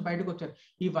 దాని నుంచి బయటకు వచ్చారు.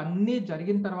 ఇవన్నీ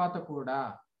జరిగిన తర్వాత కూడా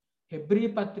హెబ్రీ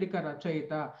పత్రిక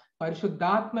రచయిత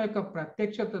పరిశుద్ధాత్మ యొక్క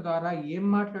ప్రత్యక్షత ద్వారా ఏం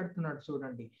మాట్లాడుతున్నాడు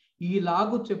చూడండి.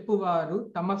 ఈలాగు చెప్పువారు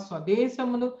తమ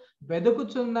స్వదేశమును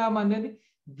వెదుకుచున్నామనేది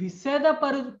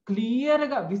క్లియర్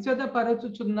గా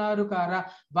విశదపరచుచున్నారు కారా.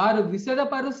 వారు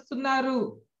విశదపరుస్తున్నారు.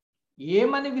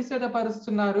 ఏమని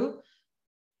విశదపరుస్తున్నారు?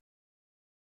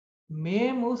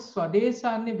 మేము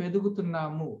స్వదేశాన్ని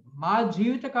వెదుకుతున్నాము, మా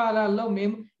జీవిత కాలాల్లో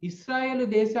మేము ఇశ్రాయేలు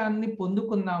దేశాన్ని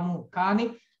పొందుకున్నాము, కానీ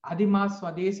అది మా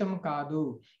స్వదేశం కాదు.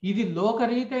 ఇది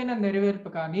లోకరీతైన నెరవేర్పు.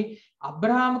 కానీ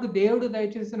అబ్రహాముకు దేవుడు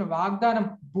దయచేసిన వాగ్దానం,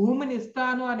 భూమిని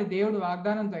ఇస్తాను అని దేవుడు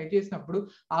వాగ్దానం దయచేసినప్పుడు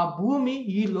ఆ భూమి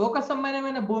ఈ లోక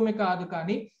సంబంధమైన భూమి కాదు,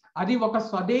 కానీ అది ఒక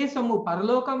స్వదేశము,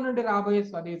 పరలోకం నుండి రాబోయే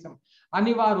స్వదేశం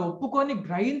అని వారు ఒప్పుకొని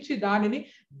గ్రహించి దానిని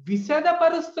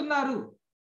విశదపరుస్తున్నారు.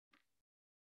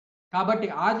 కాబట్టి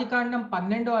ఆదికాండం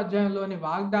 12వ అధ్యాయంలోని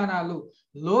వాగ్దానాలు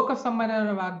లోక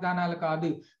సంబంధమైన వాగ్దానాలు కాదు.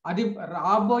 అది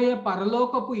రాబోయే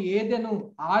పరలోకపు ఏదెను,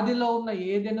 ఆదిలో ఉన్న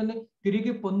ఏదెను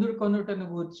తిరిగి పొందుకొనుటను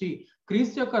గూర్చి,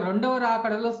 క్రీస్తు యొక్క రెండవ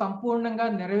రాకడలో సంపూర్ణంగా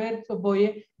నెరవేర్చబోయే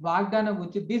వాగ్దానం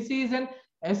గూర్చి. This is an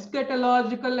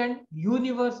eschatological and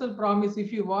universal promise. If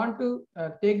you want to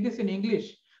take this in English,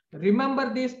 remember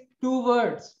these two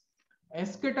words,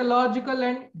 eschatological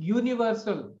and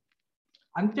universal.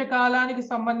 అంత్యకాలానికి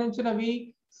సంబంధించినవి,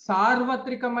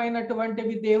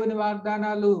 సార్వత్రికమైనటువంటివి దేవుని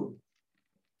వాగ్దానాలు.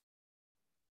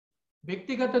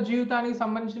 వ్యక్తిగత జీవితానికి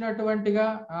సంబంధించినటువంటిగా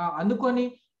అనుకొని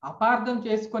అపార్థం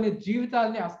చేసుకొని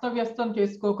జీవితాలని అస్తవ్యస్తం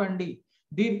చేసుకోకండి.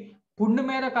 పుండు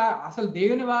మేర అసలు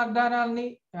దేవుని వాగ్దానాల్ని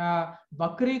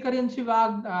వక్రీకరించి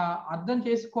అర్థం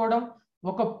చేసుకోవడం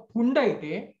ఒక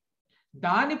పుండైతే,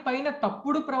 దానిపైన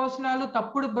తప్పుడు ప్రవచనాలు,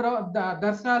 తప్పుడు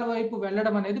దర్శనాల వైపు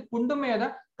వెళ్ళడం అనేది పుండు మీద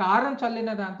కారం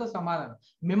చల్లిన దాంతో సమాధానం.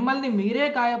 మిమ్మల్ని మీరే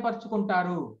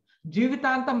గాయపరుచుకుంటారు,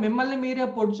 జీవితాంతం మిమ్మల్ని మీరే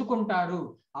పొడుచుకుంటారు,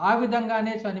 ఆ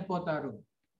విధంగానే చనిపోతారు.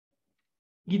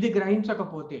 ఇది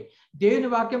గ్రహించకపోతే, దేవుని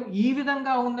వాక్యం ఈ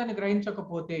విధంగా ఉందని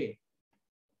గ్రహించకపోతే,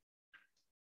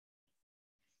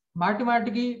 మాటి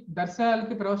మాటికి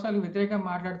దర్శనాలకి ప్రవచనాలకు వ్యతిరేకంగా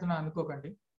మాట్లాడుతున్నా అనుకోకండి.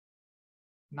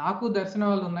 నాకు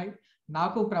దర్శనాలు ఉన్నాయి,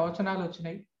 నాకు ప్రవచనాలు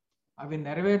వచ్చినాయి, అవి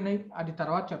నెరవేరినాయి, అది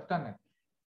తర్వాత చెప్తాను నేను.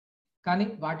 కానీ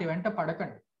వాటి వెంట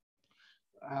పడకండి.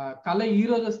 కళ ఈ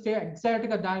రోజు వస్తే ఎగ్జాక్ట్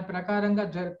గా దాని ప్రకారంగా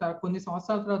కొన్ని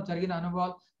సంవత్సరాల తర్వాత జరిగిన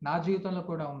అనుభవాలు నా జీవితంలో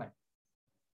కూడా ఉన్నాయి.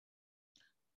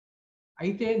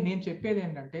 అయితే నేను చెప్పేది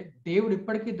ఏంటంటే, దేవుడు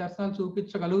ఇప్పటికీ దర్శనాలు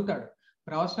చూపించగలుగుతాడు,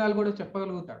 ప్రవచనాలు కూడా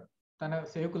చెప్పగలుగుతాడు తన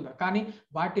సేవకులు. కానీ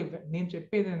నేను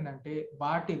చెప్పేది ఏంటంటే,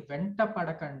 వాటి వెంట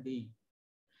పడకండి.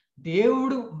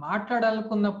 దేవుడు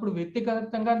మాట్లాడాలనుకున్నప్పుడు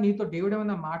వ్యక్తిగతంగా నీతో దేవుడు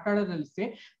ఏమైనా మాట్లాడదలిస్తే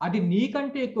అది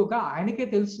నీకంటే ఎక్కువగా ఆయనకే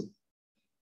తెలుసు.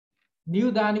 నీవు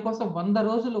దానికోసం 100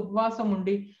 రోజులు ఉపవాసం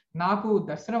ఉండి నాకు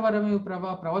దర్శన వరం ఇవ్వు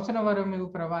ప్రభా, ప్రవచన వరం ఇవ్వు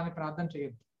ప్రభా అని ప్రార్థన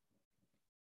చేయొద్దు.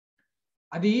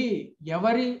 అది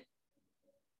ఎవరి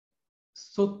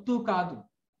సొత్తు కాదు.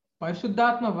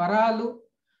 పరిశుద్ధాత్మ వరాలు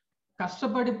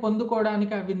కష్టపడి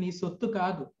పొందుకోవడానికి అవి నీ సొత్తు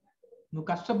కాదు. నువ్వు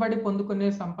కష్టపడి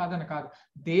పొందుకునే సంపాదన కాదు.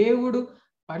 దేవుడు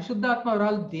పరిశుద్ధాత్మ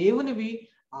వరాలు దేవునివి.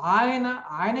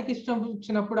 ఆయనకి ఇష్టం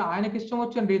వచ్చినప్పుడు ఆయనకి ఇష్టం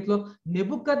వచ్చిన రీతిలో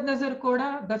నెబుకద్నెజర్ కూడా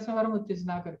దర్శన వరం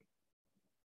వచ్చేసింది. ఆఖరికి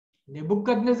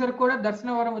నెబుకద్నెజర్ కూడా దర్శన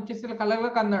వరం వచ్చేసి కలగా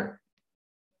కన్నాడు.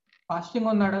 ఫాస్టింగ్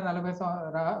ఉన్నాడా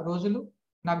 40 రోజులు,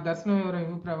 నాకు దర్శనం ఎవరు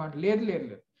ఇవ్వు ప్రభా అంటే, లేదు లేదు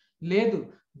లేదు లేదు,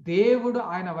 దేవుడు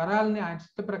ఆయన వరాలని ఆయన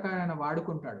చిత్త ప్రకారం ఆయన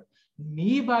వాడుకుంటాడు.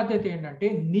 నీ బాధ్యత ఏంటంటే,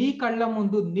 నీ కళ్ళ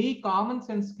ముందు నీ కామన్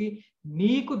సెన్స్ కి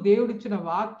నీకు దేవుడిచ్చిన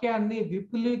వాక్యాన్ని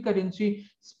విపులీకరించి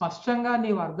స్పష్టంగా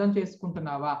నీవు అర్థం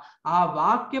చేసుకుంటున్నావా? ఆ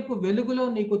వాక్యపు వెలుగులో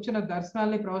నీకు వచ్చిన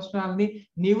దర్శనాల్ని ప్రవచనాల్ని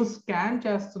నీవు స్కాన్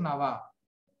చేస్తున్నావా?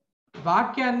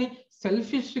 వాక్యాన్ని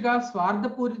సెల్ఫిష్ గా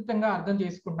స్వార్థపూరితంగా అర్థం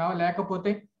చేసుకుంటున్నావా?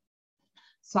 లేకపోతే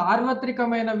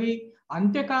సార్వత్రికమైనవి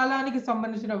అంత్యకాలానికి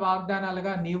సంబంధించిన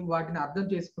వాగ్దానాలుగా నీవు వాటిని అర్థం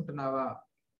చేసుకుంటున్నావా?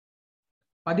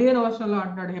 15వ వచనంలో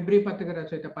అంటున్నాడు హెబ్రీ పత్రిక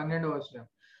రచయిత, 12వ వచనం,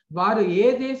 వారు ఏ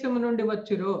దేశము నుండి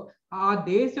వచ్చిరో ఆ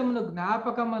దేశమును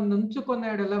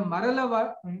జ్ఞాపకమందుంచుకున్న యెడల మరల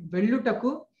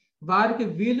వెళ్ళుటకు వారికి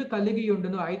వీలు కలిగి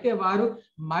ఉండును. అయితే వారు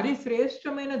మరి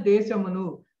శ్రేష్టమైన దేశమును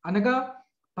అనగా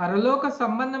పరలోక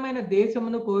సంబంధమైన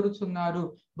దేశమును కోరుచున్నారు.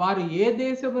 వారు ఏ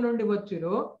దేశము నుండి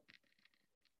వచ్చిరో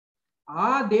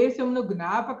ఆ దేశమును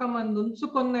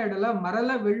జ్ఞాపకమందుంచుకున్న యెడల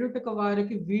మరల వెళ్ళుటకు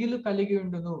వారికి వీలు కలిగి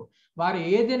ఉండును. వారు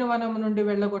ఏదెను వనము నుండి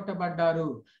వెళ్ళగొట్టబడ్డారు.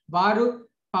 వారు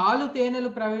పాలు తేనెలు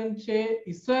ప్రవహించే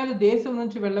ఇశ్రాయేలు దేశం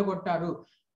నుంచి వెళ్ళగొట్టారు.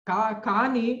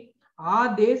 కానీ ఆ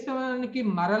దేశానికి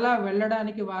మరలా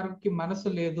వెళ్ళడానికి వారికి మనసు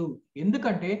లేదు.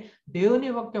 ఎందుకంటే దేవుని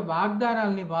యొక్క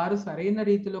వాగ్దానాల్ని వారు సరైన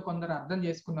రీతిలో కొందరు అర్థం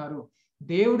చేసుకున్నారు.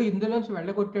 దేవుడు ఇందులోంచి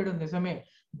వెళ్ళగొట్టాడు నిజమే,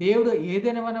 దేవుడు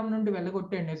ఏదైనా వనం నుండి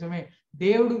వెళ్ళగొట్టాడు నిజమే,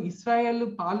 దేవుడు ఇశ్రాయేలు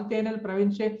పాలు తేనెలు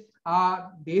ప్రవహించే ఆ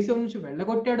దేశం నుంచి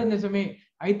వెళ్ళగొట్టాడు నిజమే.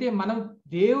 అయితే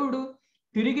దేవుడు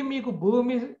తిరిగి మీకు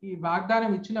భూమి ఈ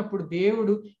వాగ్దానం ఇచ్చినప్పుడు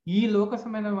దేవుడు ఈ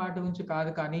లోకసమైన వాటి గురించి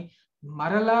కాదు, కానీ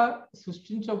మరలా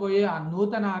సృష్టించబోయే ఆ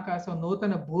నూతన ఆకాశం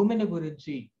నూతన భూమిని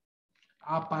గురించి,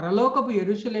 ఆ పరలోకపు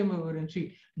యెరూషలేము గురించి,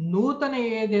 నూతన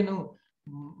ఏదెను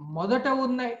మొదట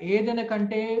ఉన్న ఏదెను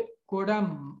కంటే కూడా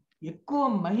ఎక్కువ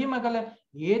మహిమ గల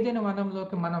ఏదెను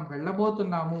వనంలోకి మనం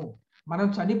వెళ్ళబోతున్నాము, మనం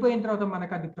చనిపోయిన తర్వాత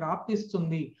మనకు అది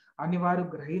ప్రాప్తిస్తుంది అని వారు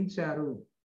గ్రహించారు.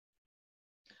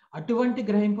 అటువంటి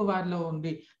గ్రహింపు వారిలో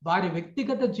ఉంది. వారి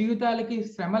వ్యక్తిగత జీవితాలకి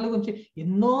శ్రమల గురించి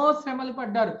ఎన్నో శ్రమలు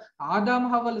పడ్డారు. ఆదాము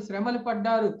హవ్వలు శ్రమలు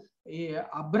పడ్డారు,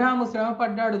 అబ్రాహాము శ్రమ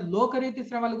పడ్డాడు, లోకరీతి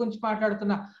శ్రమల గురించి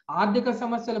మాట్లాడుతున్న ఆర్థిక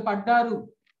సమస్యలు పడ్డారు,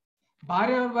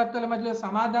 భార్యాభర్తల మధ్యలో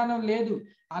సమాధానం లేదు,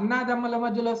 అన్నాదమ్ముల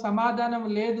మధ్యలో సమాధానం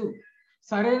లేదు,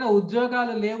 సరైన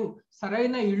ఉద్యోగాలు లేవు,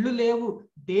 సరైన ఇళ్ళు లేవు,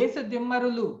 దేశ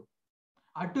దిమ్మరులు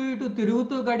అటు ఇటు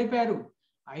తిరుగుతూ గడిపారు.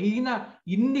 అయినా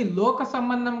ఇన్ని లోక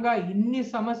సంబంధంగా ఇన్ని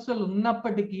సమస్యలు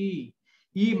ఉన్నప్పటికీ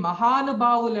ఈ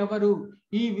మహానుభావులు ఎవరు,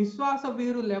 ఈ విశ్వాస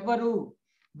వీరులు ఎవరు,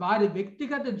 వారి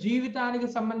వ్యక్తిగత జీవితానికి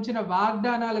సంబంధించిన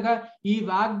వాగ్దానాలుగా ఈ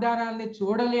వాగ్దానాల్ని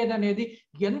చూడలేదనేది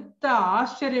ఎంత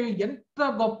ఆశ్చర్యం, ఎంత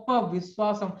గొప్ప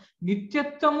విశ్వాసం,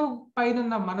 నిత్యత్వము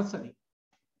పైన మనసది.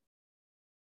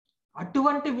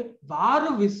 అటువంటి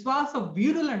వారు విశ్వాస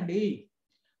వీరులండి,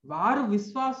 వారు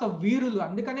విశ్వాస వీరులు.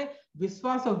 అందుకనే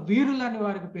విశ్వాస వీరులు అని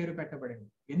వారికి పేరు పెట్టబడింది.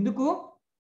 ఎందుకు?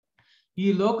 ఈ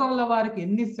లోకంలో వారికి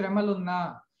ఎన్ని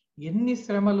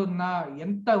శ్రమలున్నా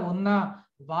ఎంత ఉన్నా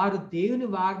వారు దేవుని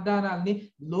వాగ్దానాల్ని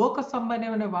లోక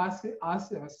సంబంధమైన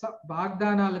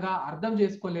వాగ్దానాలుగా అర్థం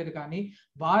చేసుకోలేరు, కానీ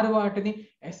వారు వాటిని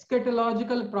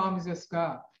ఎస్కెటలాజికల్ ప్రామిసెస్ గా,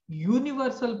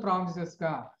 యూనివర్సల్ ప్రామిసెస్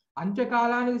గా,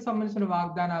 అంత్యకాలానికి సంబంధించిన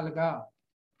వాగ్దానాలుగా,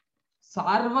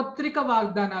 సార్వత్రిక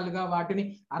వాగ్దానాలుగా వాటిని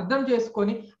అర్థం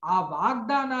చేసుకొని ఆ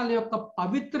వాగ్దానాల యొక్క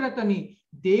పవిత్రతని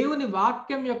దేవుని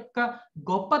వాక్యం యొక్క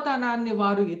గొప్పతనాన్ని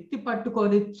వారు ఎత్తి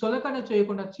పట్టుకొని చులకన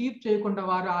చేయకుండా, చీప్ చేయకుండా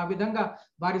వారు ఆ విధంగా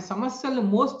వారి సమస్యలను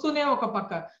మోస్తూనే ఒక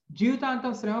పక్క,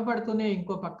 జీవితాంతం శ్రమ పడుతూనే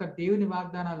ఇంకో పక్క దేవుని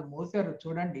వాగ్దానాలు మోసారు.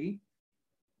 చూడండి,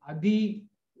 అది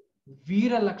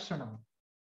వీర లక్షణం.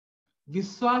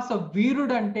 విశ్వాస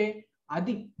వీరుడంటే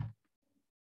అది.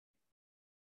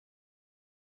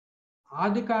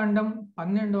 ఆదికాండం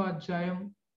 12వ అధ్యాయం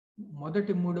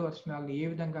మొదటి 3 వచనాలు ఏ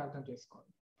విధంగా అర్థం చేసుకోవాలి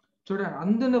చూడండి.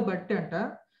 అందును బట్టి అంట,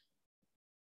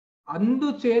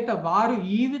 అందుచేత వారు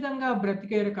ఈ విధంగా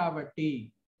బ్రతికారు కాబట్టి,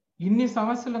 ఇన్ని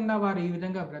సమస్యలున్న వారు ఈ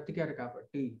విధంగా బ్రతికారు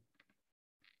కాబట్టి,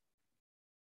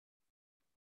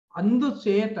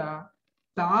 అందుచేత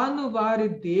తాను వారి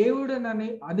దేవుడనని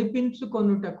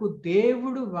అనిపించుకొనుటకు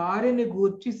దేవుడు వారిని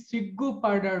గూర్చి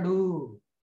సిగ్గుపడడు.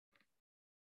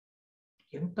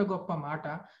 ఎంత గొప్ప మాట!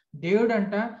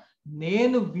 దేవుడంట,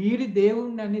 నేను వీరి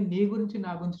దేవుడిని నీ గురించి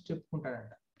నా గురించి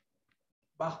చెప్పుకుంటాడంట.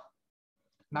 బా,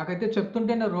 నాకైతే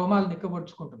చెప్తుంటే నా రోమాలు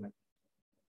నిక్కబొడుచుకుంటున్నాయి.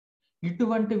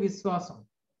 ఇటువంటి విశ్వాసం,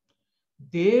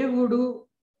 దేవుడు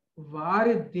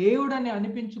వారి దేవుడని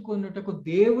అనిపించుకున్నటకు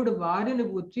దేవుడు వారిని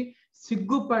గూర్చి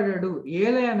సిగ్గుపడడు.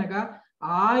 ఏలయనగా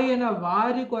ఆయన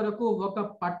వారి కొరకు ఒక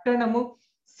పట్టణము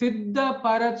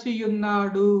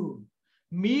సిద్ధపరచియున్నాడు.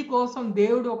 మీకోసం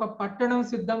దేవుడు ఒక పట్టణం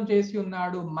సిద్ధం చేసి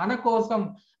ఉన్నాడు. మన కోసం,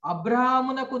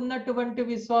 అబ్రహామునకు ఉన్నటువంటి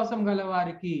విశ్వాసం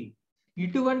గలవారికి,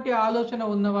 ఇటువంటి ఆలోచన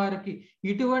ఉన్నవారికి,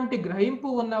 ఇటువంటి గ్రహింపు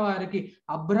ఉన్నవారికి,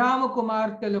 అబ్రహాము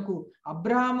కుమార్తెలకు,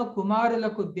 అబ్రహాము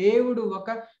కుమారులకు దేవుడు ఒక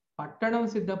పట్టణం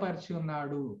సిద్ధపరిచి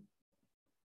ఉన్నాడు.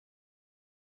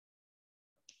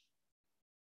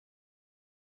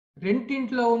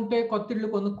 రెంటింట్లో ఉంటే కొత్తిళ్ళు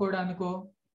కొనుక్కోవడానికో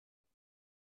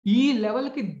ఈ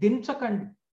లెవెల్కి దించకండి.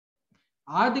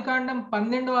 ఆదికాండం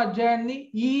 12వ అధ్యాయాన్ని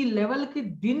ఈ లెవెల్కి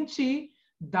దించి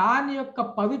దాని యొక్క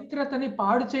పవిత్రతని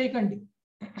పాడు చేయకండి.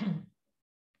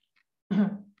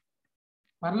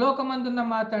 పరలోకమందున్న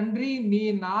మా తండ్రి, నీ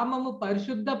నామము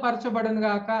పరిశుద్ధపరచబడును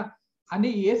గాక అని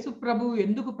యేసు ప్రభువు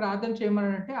ఎందుకు ప్రార్థన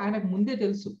చేయమనంటే ఆయనకు ముందే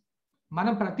తెలుసు.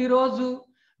 మనం ప్రతిరోజు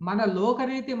మన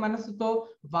లోకరీతి మనసుతో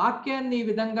వాక్యాన్ని ఈ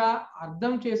విధంగా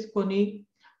అర్థం చేసుకొని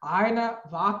ఆయన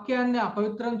వాక్యాన్ని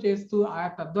అపవిత్రం చేస్తూ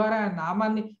తద్వారా ఆయన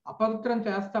నామాన్ని అపవిత్రం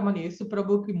చేస్తామని యేసు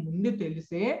ప్రభువుకి ముందు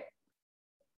తెలిసే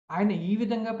ఆయన ఈ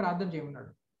విధంగా ప్రార్థన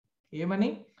చేయమన్నాడు. ఏమని?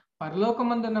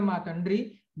 పరలోకమందున్న మా తండ్రి,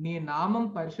 నీ నామం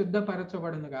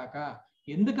పరిశుద్ధపరచబడును గాక.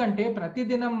 ఎందుకంటే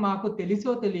ప్రతిదినం మాకు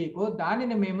తెలిసో తెలియకో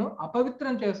దానిని మేము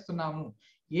అపవిత్రం చేస్తున్నాము.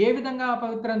 ఏ విధంగా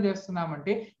అపవిత్రం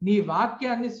చేస్తున్నామంటే, నీ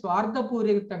వాక్యాన్ని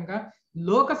స్వార్థపూరితంగా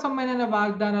లోక సంబంధమైన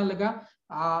వాగ్దానాలుగా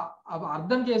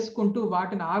అర్థం చేసుకుంటూ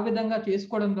వాటిని ఆ విధంగా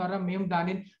చేసుకోవడం ద్వారా మేము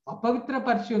దానిని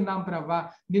అపవిత్రపరిచి ఉన్నాం ప్రవ్వా.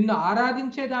 నిన్ను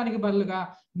ఆరాధించే దానికి బదులుగా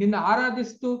నిన్ను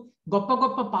ఆరాధిస్తూ గొప్ప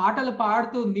గొప్ప పాటలు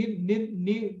పాడుతూ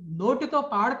నీ నోటితో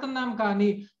పాడుతున్నాం, కానీ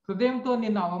హృదయంతో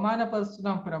నిన్ను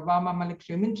అవమానపరుస్తున్నాం ప్రవ్వా. మమ్మల్ని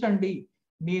క్షమించండి,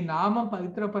 నీ నామం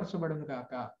పవిత్రపరచబడును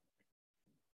గాక.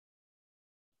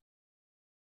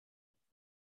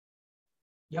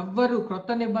 ఎవ్వరు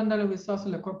క్రొత్త నిబంధన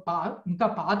విశ్వాసులు, ఇంకా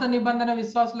పాత నిబంధన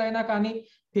విశ్వాసులైనా కానీ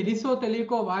తెలిసో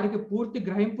తెలియకో వారికి పూర్తి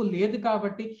గ్రహింపు లేదు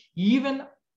కాబట్టి, ఈవెన్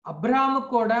అబ్రహాము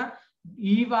కూడా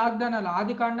ఈ వాగ్దానాలు,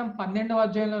 ఆదికాండం 12వ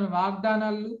అధ్యాయంలోని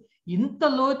వాగ్దానాలు ఇంత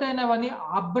లోతైనవని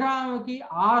అబ్రహాముకి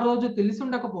ఆ రోజు తెలిసి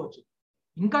ఉండకపోవచ్చు.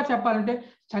 ఇంకా చెప్పాలంటే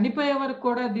చనిపోయే వరకు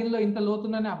కూడా దీనిలో ఇంత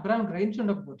లోతుందని అబ్రహాం గ్రహించి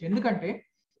ఉండకపోవచ్చు. ఎందుకంటే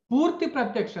పూర్తి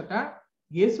ప్రత్యక్షత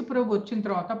యేసు ప్రభు వచ్చిన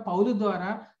తర్వాత పౌలు ద్వారా,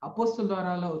 అపోస్తుల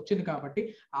ద్వారా వచ్చింది కాబట్టి,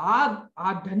 ఆ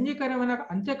ధన్యకరమైన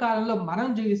అంత్యకాలంలో మనం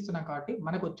జీవిస్తున్నాం కాబట్టి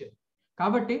మనకు వచ్చింది.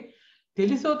 కాబట్టి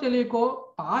తెలిసో తెలియకో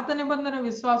పాత నిబంధన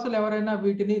విశ్వాసులు ఎవరైనా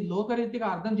వీటిని లోకరీతిగా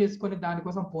అర్థం చేసుకొని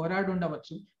దానికోసం పోరాడి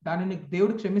ఉండవచ్చు. దానిని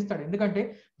దేవుడు క్షమిస్తాడు, ఎందుకంటే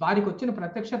వారికి వచ్చిన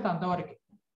ప్రత్యక్షత అంతవరకే.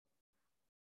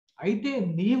 అయితే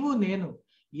నీవు నేను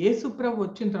యేసు ప్రభు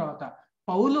వచ్చిన తర్వాత,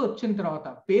 పౌలు వచ్చిన తర్వాత,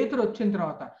 పేతురు వచ్చిన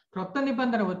తర్వాత, క్రొత్త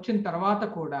నిబంధన వచ్చిన తర్వాత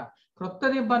కూడా, క్రొత్త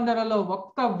నిబంధనలో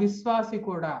ఒక్క విశ్వాసి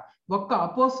కూడా, ఒక్క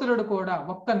అపోస్తలుడు కూడా,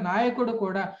 ఒక్క నాయకుడు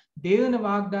కూడా దేవుని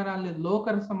వాగ్దానాల్ని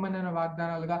లోక సంబంధమైన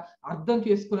వాగ్దానాలుగా అర్థం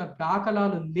చేసుకున్న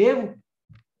దాఖలాలు లేవు.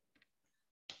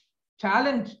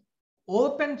 Challenge,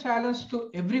 open challenge to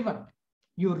everyone.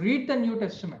 You read the new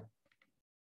testament.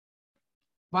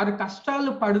 వారి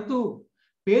కష్టాలు పడుతూ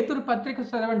పేతురు పత్రిక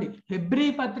చదవండి, హెబ్రీ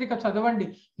పత్రిక చదవండి,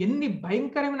 ఎన్ని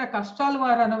భయంకరమైన కష్టాలు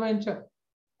వారు అనుభవించారు.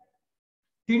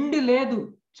 తిండి లేదు,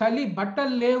 చలి,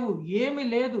 బట్టలు లేవు, ఏమి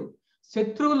లేదు,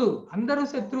 శత్రువులు, అందరూ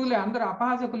శత్రువులే, అందరూ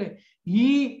అపహాసకులే.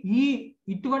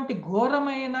 ఇటువంటి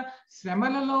ఘోరమైన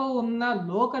శ్రమలలో ఉన్న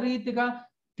లోకరీతిగా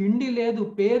తిండి లేదు,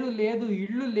 పేరు లేదు,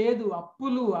 ఇళ్ళు లేదు,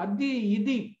 అప్పులు, అది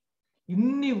ఇది,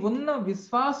 ఇన్ని ఉన్న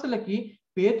విశ్వాసులకి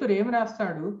పేతురు ఏమి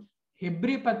రాస్తాడు?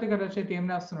 హెబ్రీ పత్రిక రచయిత ఏం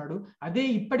రాస్తున్నాడు? అదే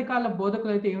ఇప్పటి కాల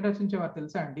బోధకులు అయితే ఏం రచించేవారు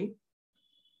తెలుసా అండి?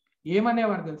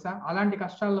 ఏమనేవారు తెలుసా? అలాంటి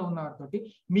కష్టాల్లో ఉన్న వారితోటి,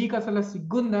 మీకు అసలు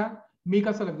సిగ్గుందా? మీకు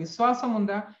అసలు విశ్వాసం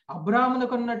ఉందా?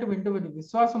 అబ్రాహామునకు ఉన్నటువంటి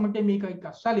విశ్వాసం ఉంటే మీకు ఈ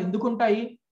కష్టాలు ఎందుకుంటాయి?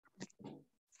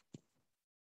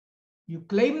 యు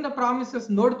క్లెయిమ్ ద ప్రామిసెస్,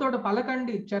 నోటితోటి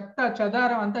పలకండి, చెత్త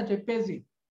చెదారం అంతా చెప్పేసి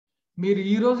మీరు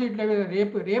ఈ రోజు ఇట్లా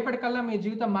రేపటికల్లా మీ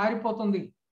జీవితం మారిపోతుంది,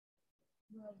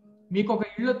 మీకు ఒక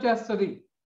ఇల్లు వచ్చేస్తుంది.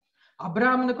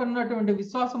 అబ్రాహామునకు ఉన్నటువంటి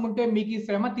విశ్వాసం ఉంటే మీకు ఈ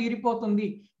శ్రమ తీరిపోతుంది,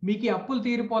 మీకు ఈ అప్పులు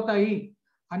తీరిపోతాయి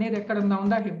అనేది ఎక్కడన్నా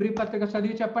ఉందా? హెబ్రీ పత్రిక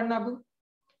చదివి చెప్పండి నాకు,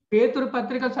 పేతురు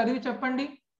పత్రిక చదివి చెప్పండి.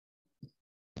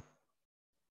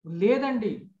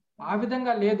 లేదండి, ఆ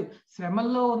విధంగా లేదు.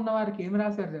 శ్రమల్లో ఉన్న వారికి ఏమి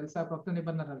రాశారు తెలుసా కొత్త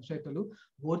నిబంధన రచయితలు?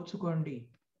 ఓర్చుకోండి,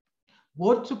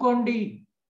 ఓర్చుకోండి.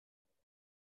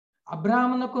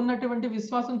 అబ్రాహామునకు ఉన్నటువంటి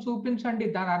విశ్వాసం చూపించండి.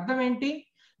 దాని అర్థం ఏంటి?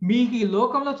 మీకు ఈ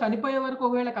లోకంలో చనిపోయే వరకు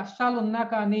ఒకవేళ కష్టాలు ఉన్నా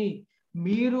కానీ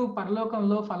మీరు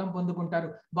పరలోకంలో ఫలం పొందుకుంటారు.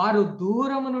 వారు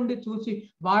దూరము నుండి చూసి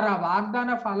వారు ఆ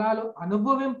వాగ్దాన ఫలాలు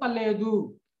అనుభవింపలేదు,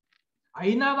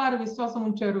 అయినా వారు విశ్వాసం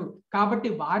ఉంచారు కాబట్టి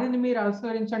వారిని మీరు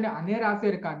అనుసరించండి అనే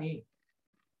రాశారు. కానీ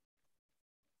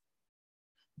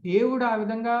దేవుడు ఆ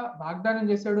విధంగా వాగ్దానం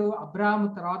చేశాడు. అబ్రాహాము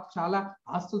తర్వాత చాలా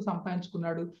ఆస్తులు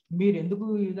సంపాదించుకున్నాడు. మీరు ఎందుకు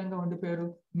ఈ విధంగా ఉండిపోయారు?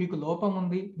 మీకు లోపం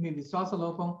ఉంది, మీ విశ్వాస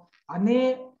లోపం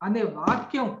అనే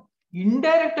వాక్యం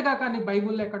ఇండైరెక్ట్ గా కానీ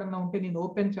బైబిల్లో ఎక్కడన్నా ఉంటే నేను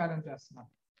ఓపెన్ ఛాలెంజ్ చేస్తున్నాను.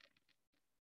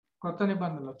 కొత్త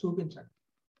నిబంధనలో చూపించండి.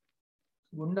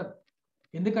 ఉండదు.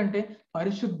 ఎందుకంటే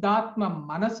పరిశుద్ధాత్మ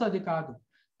మనసు అది కాదు,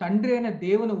 తండ్రి అయిన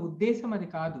దేవుని ఉద్దేశం అది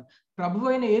కాదు. ప్రభు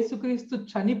అయిన యేసుక్రీస్తు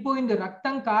చనిపోయింది,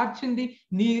 రక్తం కార్చింది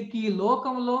నీకు ఈ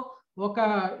లోకంలో ఒక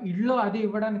ఇల్లు అది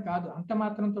ఇవ్వడానికి కాదు. అంత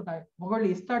మాత్రంతో ఒకళ్ళు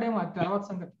ఇస్తాడేమో, అది తర్వాత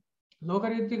సంగతి.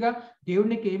 లోకరీతిగా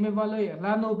దేవుడికి ఏమి ఇవ్వాలో,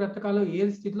 ఎలా నువ్వు బ్రతకాలో, ఏ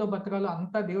స్థితిలో బ్రతకాలో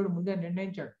అంతా దేవుడు ముందే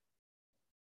నిర్ణయించాడు.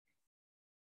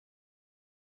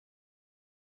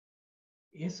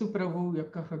 యేసు ప్రభు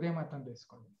యొక్క హృదయం అర్థం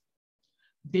చేసుకోండి,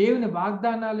 దేవుని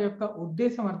వాగ్దానాల యొక్క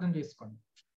ఉద్దేశం అర్థం చేసుకోండి.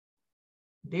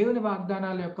 దేవుని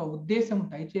వాగ్దానాల యొక్క ఉద్దేశం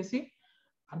దయచేసి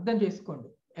అర్థం చేసుకోండి.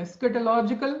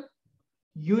 ఎస్కెటలాజికల్,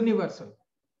 యూనివర్సల్,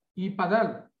 ఈ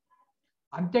పదాలు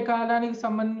అంత్యకాలానికి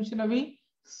సంబంధించినవి,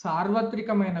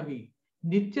 సార్వత్రికమైనవి,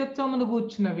 నిత్యత్వమును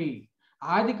గూర్చినవి.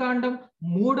 ఆదికాండం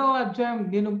 3వ అధ్యాయం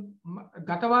నేను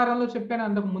గత వారంలో చెప్పాను,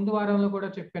 అంతకు ముందు వారంలో కూడా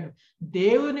చెప్పాను.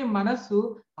 దేవుని మనస్సు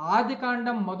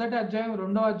ఆదికాండం 1వ అధ్యాయం,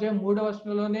 2వ అధ్యాయం, 3వ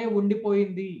వచనంలోనే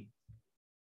ఉండిపోయింది.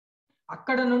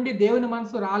 అక్కడ నుండి దేవుని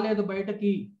మనసు రాలేదు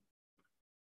బయటకి.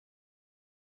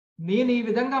 నేను ఈ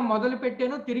విధంగా మొదలు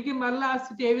పెట్టాను, తిరిగి మళ్ళా ఆ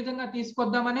స్థితి ఏ విధంగా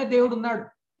తీసుకొద్దామనే దేవుడు ఉన్నాడు.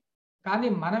 కానీ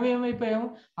మనం ఏమైపోయాము?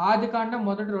 ఆదికాండం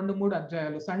మొదటి 2-3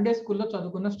 అధ్యాయాలు సండే స్కూల్లో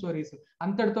చదువుకున్న స్టోరీస్,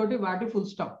 అంతటితోటి వాటి ఫుల్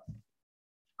స్టాప్.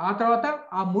 ఆ తర్వాత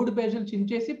ఆ 3 పేజీలు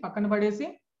చించేసి పక్కన పడేసి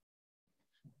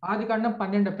ఆదికాండం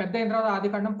 12, పెద్ద అయిన తర్వాత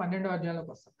ఆదికాండం 12వ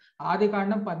అధ్యాయంలోకి వస్తాం.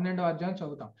 ఆదికాండం 12వ అధ్యాయం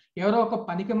చదువుతాం. ఎవరో ఒక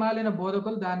పనికిమాలిన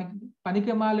బోధకులు దానికి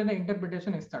పనికిమాలిన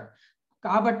ఇంటర్ప్రిటేషన్ ఇస్తాడు.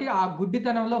 కాబట్టి ఆ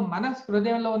గుడ్డితనంలో మన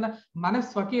హృదయంలో ఉన్న మన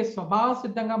స్వకీయ స్వభావ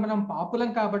సిద్ధంగా మనం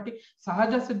పాపులం కాబట్టి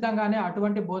సహజ సిద్ధంగానే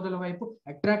అటువంటి బోధల వైపు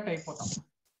అట్రాక్ట్ అయిపోతాం.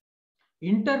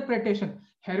 Interpretation,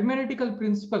 హెర్మెనెటికల్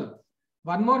principal.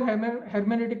 One more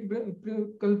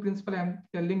hermeneutical principle I am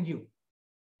telling you.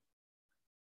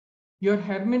 Your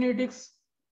hermeneutics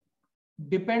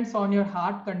depends on your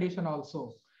heart condition also.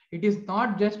 It is not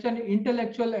just an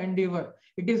intellectual endeavor.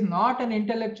 It is not an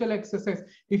intellectual exercise.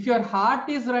 If your heart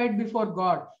is right before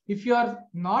God, if you are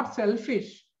not selfish,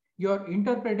 your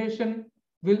interpretation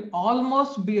will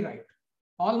almost be right.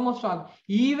 Almost all.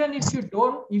 Even if you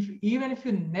don't, even if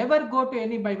you never go to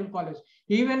any Bible college,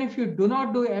 even if you do not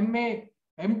do MA,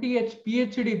 MTH,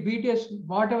 PhD, BTH,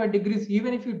 whatever degrees,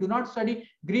 even if you do not study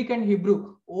Greek and Hebrew,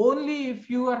 only if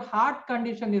your heart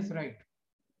condition is right,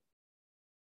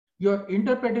 your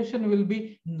interpretation will be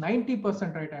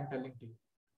 90% right. I am telling you,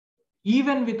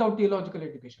 even without theological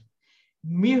education.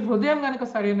 మీ హృదయం కనుక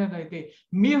సరైనదైతే,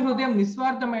 మీ హృదయం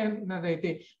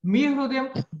నిస్వార్థమైనదైతే, మీ హృదయం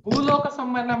భూలోక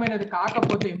సంబంధమైనది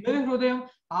కాకపోతే, మీ హృదయం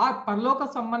ఆ పరలోక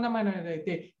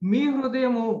సంబంధమైనదైతే, మీ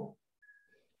హృదయము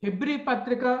హెబ్రీ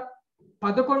పత్రిక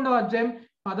 11వ అధ్యాయం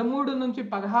 13 నుంచి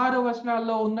 16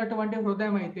 వచనాల్లో ఉన్నటువంటి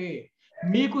హృదయం అయితే,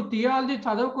 మీకు థియాలజీ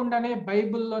చదవకుండానే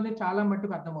బైబిల్లోనే చాలా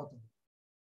మట్టుకు అర్థమవుతుంది.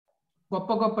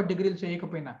 గొప్ప గొప్ప డిగ్రీలు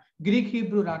చేయకపోయినా, గ్రీక్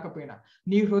హీబ్రూ రాకపోయినా,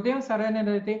 నీ హృదయం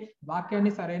సరైనదైతే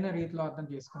వాక్యాన్ని సరైన రీతిలో అర్థం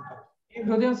చేసుకుంటావు. నీ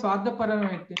హృదయం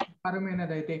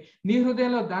స్వార్థపరమైనదైతే, నీ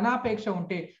హృదయంలో ధనాపేక్ష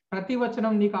ఉంటే ప్రతి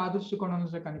వచనం నీకు ఆ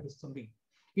దృష్టికోణంలో కనిపిస్తుంది.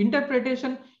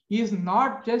 Interpretation is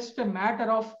not just a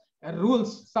matter of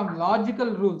rules, some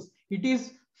logical rules. It is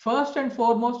first and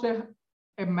foremost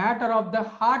a matter of the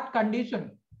heart condition.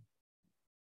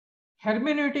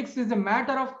 Hermeneutics is a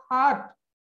matter of heart.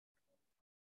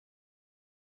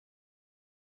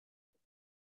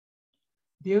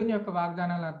 దేవుని యొక్క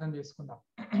వాగ్దానాలను అర్థం చేసుకుందాం.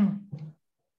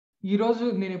 ఈరోజు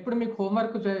నేను ఎప్పుడు మీకు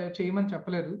హోంవర్క్ చేయమని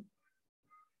చెప్పలేదు.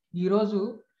 ఈరోజు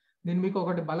నేను మీకు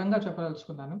ఒకటి బలంగా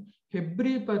చెప్పదలుచుకున్నాను.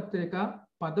 హెబ్రీ పత్రిక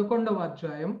 11వ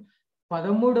అధ్యాయం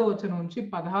 13వ వచనం నుంచి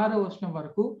 16వ వచనం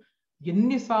వరకు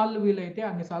ఎన్నిసార్లు వీలైతే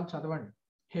అన్నిసార్లు చదవండి.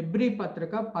 హెబ్రీ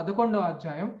పత్రిక 11వ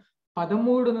అధ్యాయం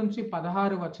 13 నుంచి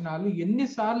 16 వచనాలు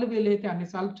ఎన్నిసార్లు వీలైతే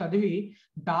అన్నిసార్లు చదివి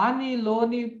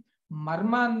దానిలోని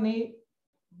మర్మాన్ని,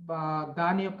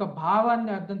 దాని యొక్క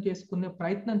భావాన్ని అర్థం చేసుకునే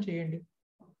ప్రయత్నం చేయండి.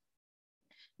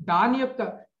 దాని యొక్క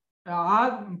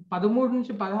 13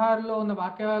 నుంచి 16లో ఉన్న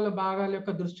వాక్యాల భాగాల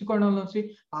యొక్క దృష్టికోణం నుంచి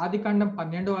ఆదికాండం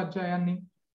 12వ అధ్యాయాన్ని,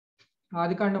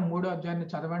 ఆదికాండం 3వ అధ్యాయాన్ని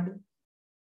చదవండి.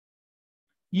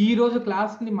 ఈ రోజు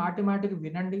క్లాస్ ని మాటి మాటికి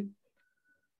వినండి.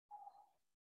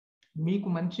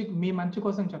 మీ మంచి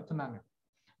కోసం చెప్తున్నాను.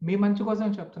 మీ మంచి కోసం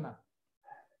చెప్తున్నాను.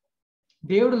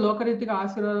 దేవుడు లోకరీతిగా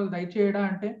ఆశీర్వాదాలు దయచేయడా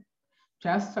అంటే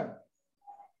చేస్తాడు.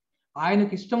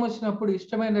 ఆయనకు ఇష్టం వచ్చినప్పుడు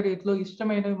ఇష్టమైన రీతిలో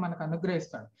ఇష్టమైనవి మనకు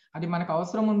అనుగ్రహిస్తాడు. అది మనకు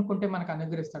అవసరం అనుకుంటే మనకు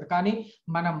అనుగ్రహిస్తాడు. కానీ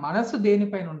మన మనసు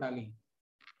దేనిపైన ఉండాలి?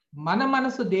 మన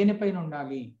మనసు దేనిపైన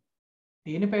ఉండాలి?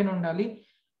 దేనిపైన ఉండాలి?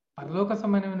 పరలోక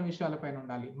సంబంధమైన విషయాలపైన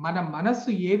ఉండాలి. మన మనస్సు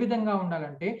ఏ విధంగా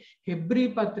ఉండాలంటే హెబ్రీ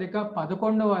పత్రిక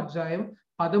 11వ అధ్యాయం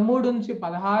 13 నుంచి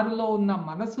 16లో ఉన్న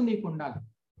మనసు నీకు ఉండాలి.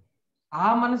 ఆ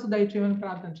మనసు దయచేయమని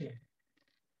ప్రార్థన చేయండి.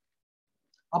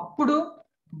 అప్పుడు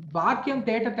వాక్యం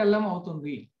తేట తెల్లం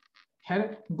అవుతుంది.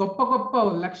 గొప్ప గొప్ప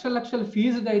లక్షల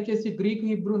ఫీజు దయచేసి గ్రీక్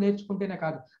హీబ్రూ నేర్చుకుంటేనే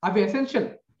కాదు, అవి essential.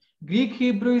 Greek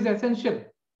Hebrew is essential.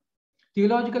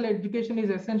 Theological education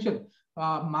is essential.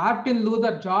 Martin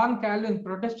Luther, John Calvin,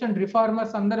 Protestant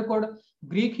reformers అందరూ కూడా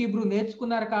గ్రీక్ హీబ్రూ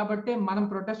నేర్చుకున్నారు కాబట్టి మనం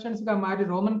ప్రొటెస్టెంట్స్ గా మారి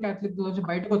రోమన్ క్యాథలిక్ నుంచి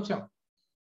బయటకు వచ్చాం.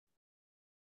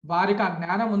 వారికి ఆ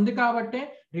జ్ఞానం ఉంది కాబట్టే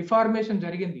రిఫార్మేషన్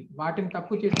జరిగింది. వాటిని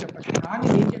తప్పు చేసి చెప్పండి. కానీ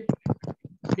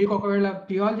మీకు ఒకవేళ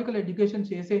థియాలజికల్ ఎడ్యుకేషన్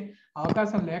చేసే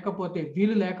అవకాశం లేకపోతే,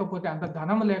 వీలు లేకపోతే, అంత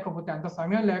ధనం లేకపోతే, అంత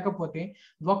సమయం లేకపోతే,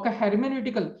 ఒక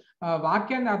హెర్మెనెటికల్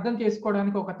వాక్యాన్ని అర్థం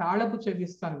చేసుకోవడానికి ఒక తాళపు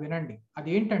చెవిస్తాను, వినండి.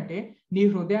 అదేంటంటే నీ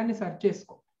హృదయాన్ని సర్చ్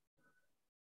చేసుకో.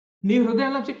 నీ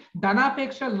హృదయం నుంచి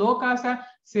ధనాపేక్ష, లోకాశ,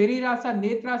 శరీరాశ,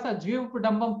 నేత్రాశ, జీవపు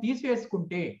డంబం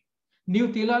తీసివేసుకుంటే నీవు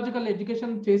థియలాజికల్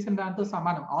ఎడ్యుకేషన్ చేసిన దాంతో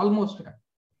సమానం. ఆల్మోస్ట్ గా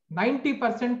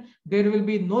 90% there will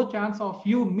be no chance of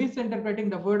you misinterpreting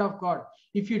the word of God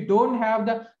if you don't have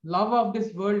the love of this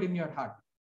world in your heart.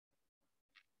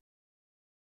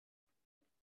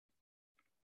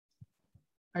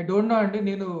 I don't know అండి,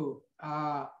 నేను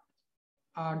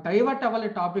డైవర్ట్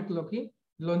అవ్వాలి topic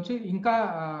లోంచి ఇంకా,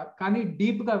 కానీ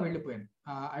డీప్ గా వెళ్ళిపోయాను.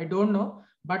 I don't know,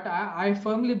 but I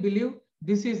firmly believe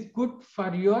this is good for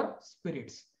your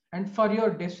spirits and for your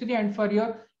destiny and for your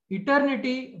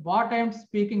eternity. What I am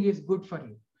speaking is good for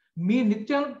you. మీ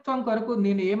నిత్యత్వం కొరకు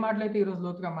నేను ఏ మాటలైతే ఈరోజు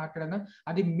లోతుగా మాట్లాడానో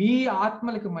అది మీ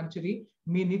ఆత్మలకి మంచిది,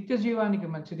 మీ నిత్య జీవానికి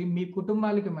మంచిది, మీ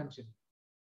కుటుంబాలకి మంచిది.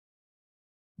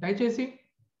 దయచేసి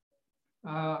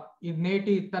ఈ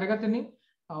నేటి తరగతిని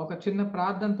ఒక చిన్న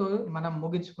ప్రార్థనతో మనం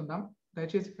ముగించుకుందాం.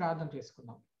 దయచేసి ప్రార్థన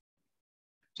చేసుకుందాం.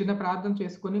 చిన్న ప్రార్థన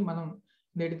చేసుకొని మనం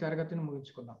నేటి తరగతిని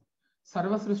ముగించుకుందాం.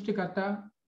 సర్వ సృష్టికర్త,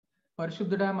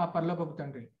 పరిశుద్ధుడా, మా పరలోకపు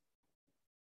తండ్రి,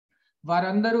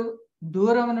 వారందరూ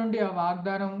దూరం నుండి ఆ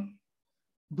వాగ్దానం,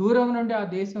 దూరం నుండి ఆ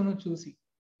దేశమును చూసి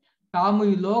తాము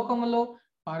ఈ లోకములో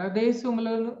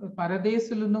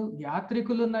పరదేశులను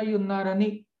యాత్రికులునై ఉన్నారని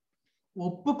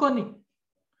ఒప్పుకొని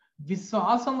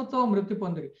విశ్వాసముతో మృతి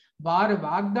పొందిరి. వారి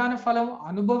వాగ్దాన ఫలం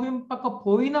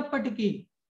అనుభవింపకపోయినప్పటికీ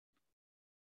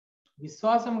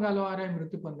విశ్వాసం గలవారై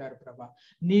మృతి పొందారు. ప్రభా,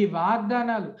 నీ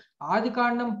వాగ్దానాలు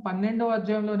ఆదికాండం 12వ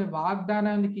అధ్యాయంలోని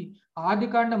వాగ్దానానికి,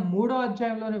 ఆదికాండం 3వ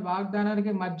అధ్యాయంలోని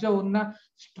వాగ్దానానికి మధ్య ఉన్న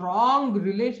స్ట్రాంగ్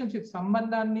రిలేషన్షిప్,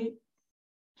 సంబంధాన్ని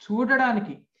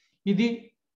చూడడానికి ఇది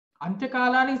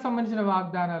అంత్యకాలానికి సంబంధించిన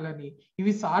వాగ్దానాలని,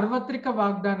 ఇవి సార్వత్రిక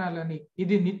వాగ్దానాలని,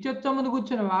 ఇది నిత్యత్వమును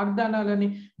గుర్చిన వాగ్దానాలని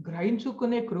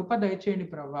గ్రహించుకునే కృప దయచేయండి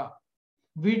ప్రభా.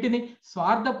 వీటిని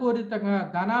స్వార్థపూరితంగా,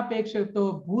 ధనాపేక్షతో,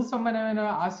 భూ సంబంధమైన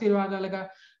ఆశీర్వాదాలుగా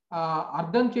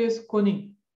అర్థం చేసుకొని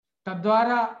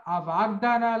తద్వారా ఆ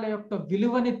వాగ్దానాల యొక్క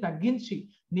విలువని తగ్గించి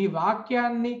నీ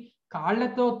వాక్యాన్ని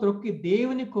కాళ్లతో త్రొక్కి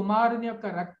దేవుని కుమారుని యొక్క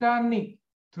రక్తాన్ని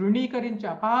తృణీకరించి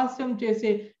అపహాస్యం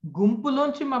చేసే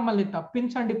గుంపులోంచి మమ్మల్ని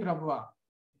తప్పించండి ప్రభువా.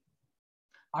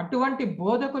 అటువంటి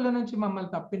బోధకుల నుంచి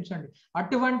మమ్మల్ని తప్పించండి,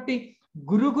 అటువంటి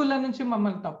గురుగుల నుంచి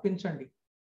మమ్మల్ని తప్పించండి,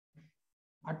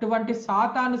 అటువంటి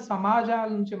సాతాను సమాజాల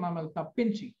నుంచి మమ్మల్ని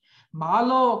తప్పించి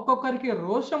మాలో ఒక్కొక్కరికి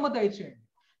రోషము దయచేయండి.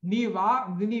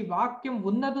 నీ వాక్యం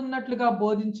ఉన్నదున్నట్లుగా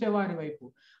బోధించే వారి వైపు,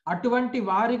 అటువంటి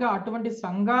వారిగా అటువంటి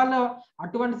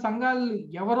సంఘాలు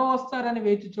ఎవరో వస్తారని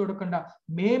వేచి చూడకుండా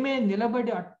మేమే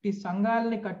నిలబడి అట్టి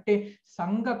సంఘాలని కట్టే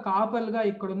సంఘ కాపలుగా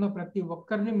ఇక్కడున్న ప్రతి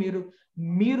ఒక్కరిని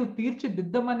మీరు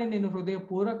తీర్చిదిద్దమని నేను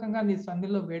హృదయపూర్వకంగా నీ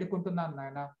సన్నిధిలో వేడుకుంటున్నాను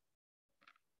నాయన.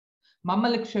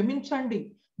 మమ్మల్ని క్షమించండి.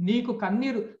 నీకు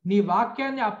కన్నీరు, నీ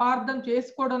వాక్యాన్ని అపార్థం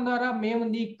చేసుకోవడం ద్వారా మేము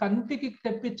నీ కంటికి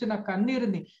తెప్పించిన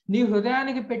కన్నీరుని, నీ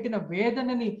హృదయానికి పెట్టిన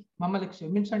వేదనని మమ్మల్ని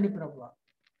క్షమించండి ప్రభువా.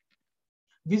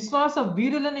 విశ్వాస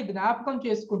వీరులని జ్ఞాపకం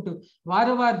చేసుకుంటూ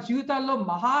వారి జీవితాల్లో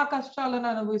మహా కష్టాలను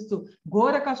అనుభవిస్తూ,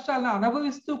 ఘోర కష్టాలను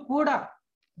అనుభవిస్తూ కూడా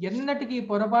ఎన్నటికీ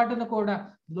పొరపాటును కూడా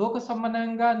లోక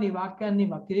సంబంధంగా నీ వాక్యాన్ని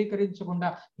వక్రీకరించకుండా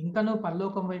ఇంకనూ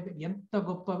పరలోకం వైపు, ఎంత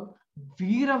గొప్ప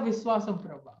వీర విశ్వాసం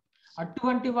ప్రభా.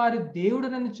 అటువంటి వారి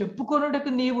దేవుడినని చెప్పుకొనుటకు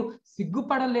నీవు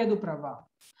సిగ్గుపడలేదు ప్రభా.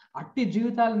 అట్టి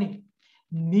జీవితాల్ని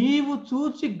నీవు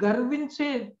చూచి గర్వించే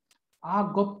ఆ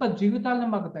గొప్ప జీవితాలను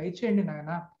మాకు దయచేయండి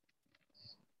నాయన.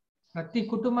 ప్రతి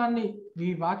కుటుంబాన్ని, ఈ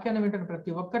వాక్యాన్ని వింటున్న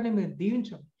ప్రతి ఒక్కరిని మీరు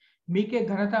దీవించండి. మీకే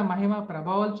ఘనత, మహిమ,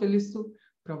 ప్రభావాలు చెల్లిస్తూ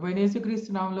ప్రభువైన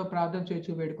యేసుక్రీస్తు నామములో ప్రార్థన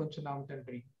చేయించు వేడుకొంచున్నాము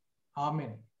తండ్రి.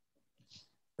 ఆమేన్.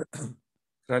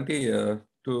 Randy,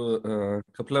 to a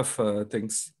couple of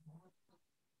things.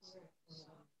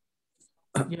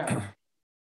 Yeah.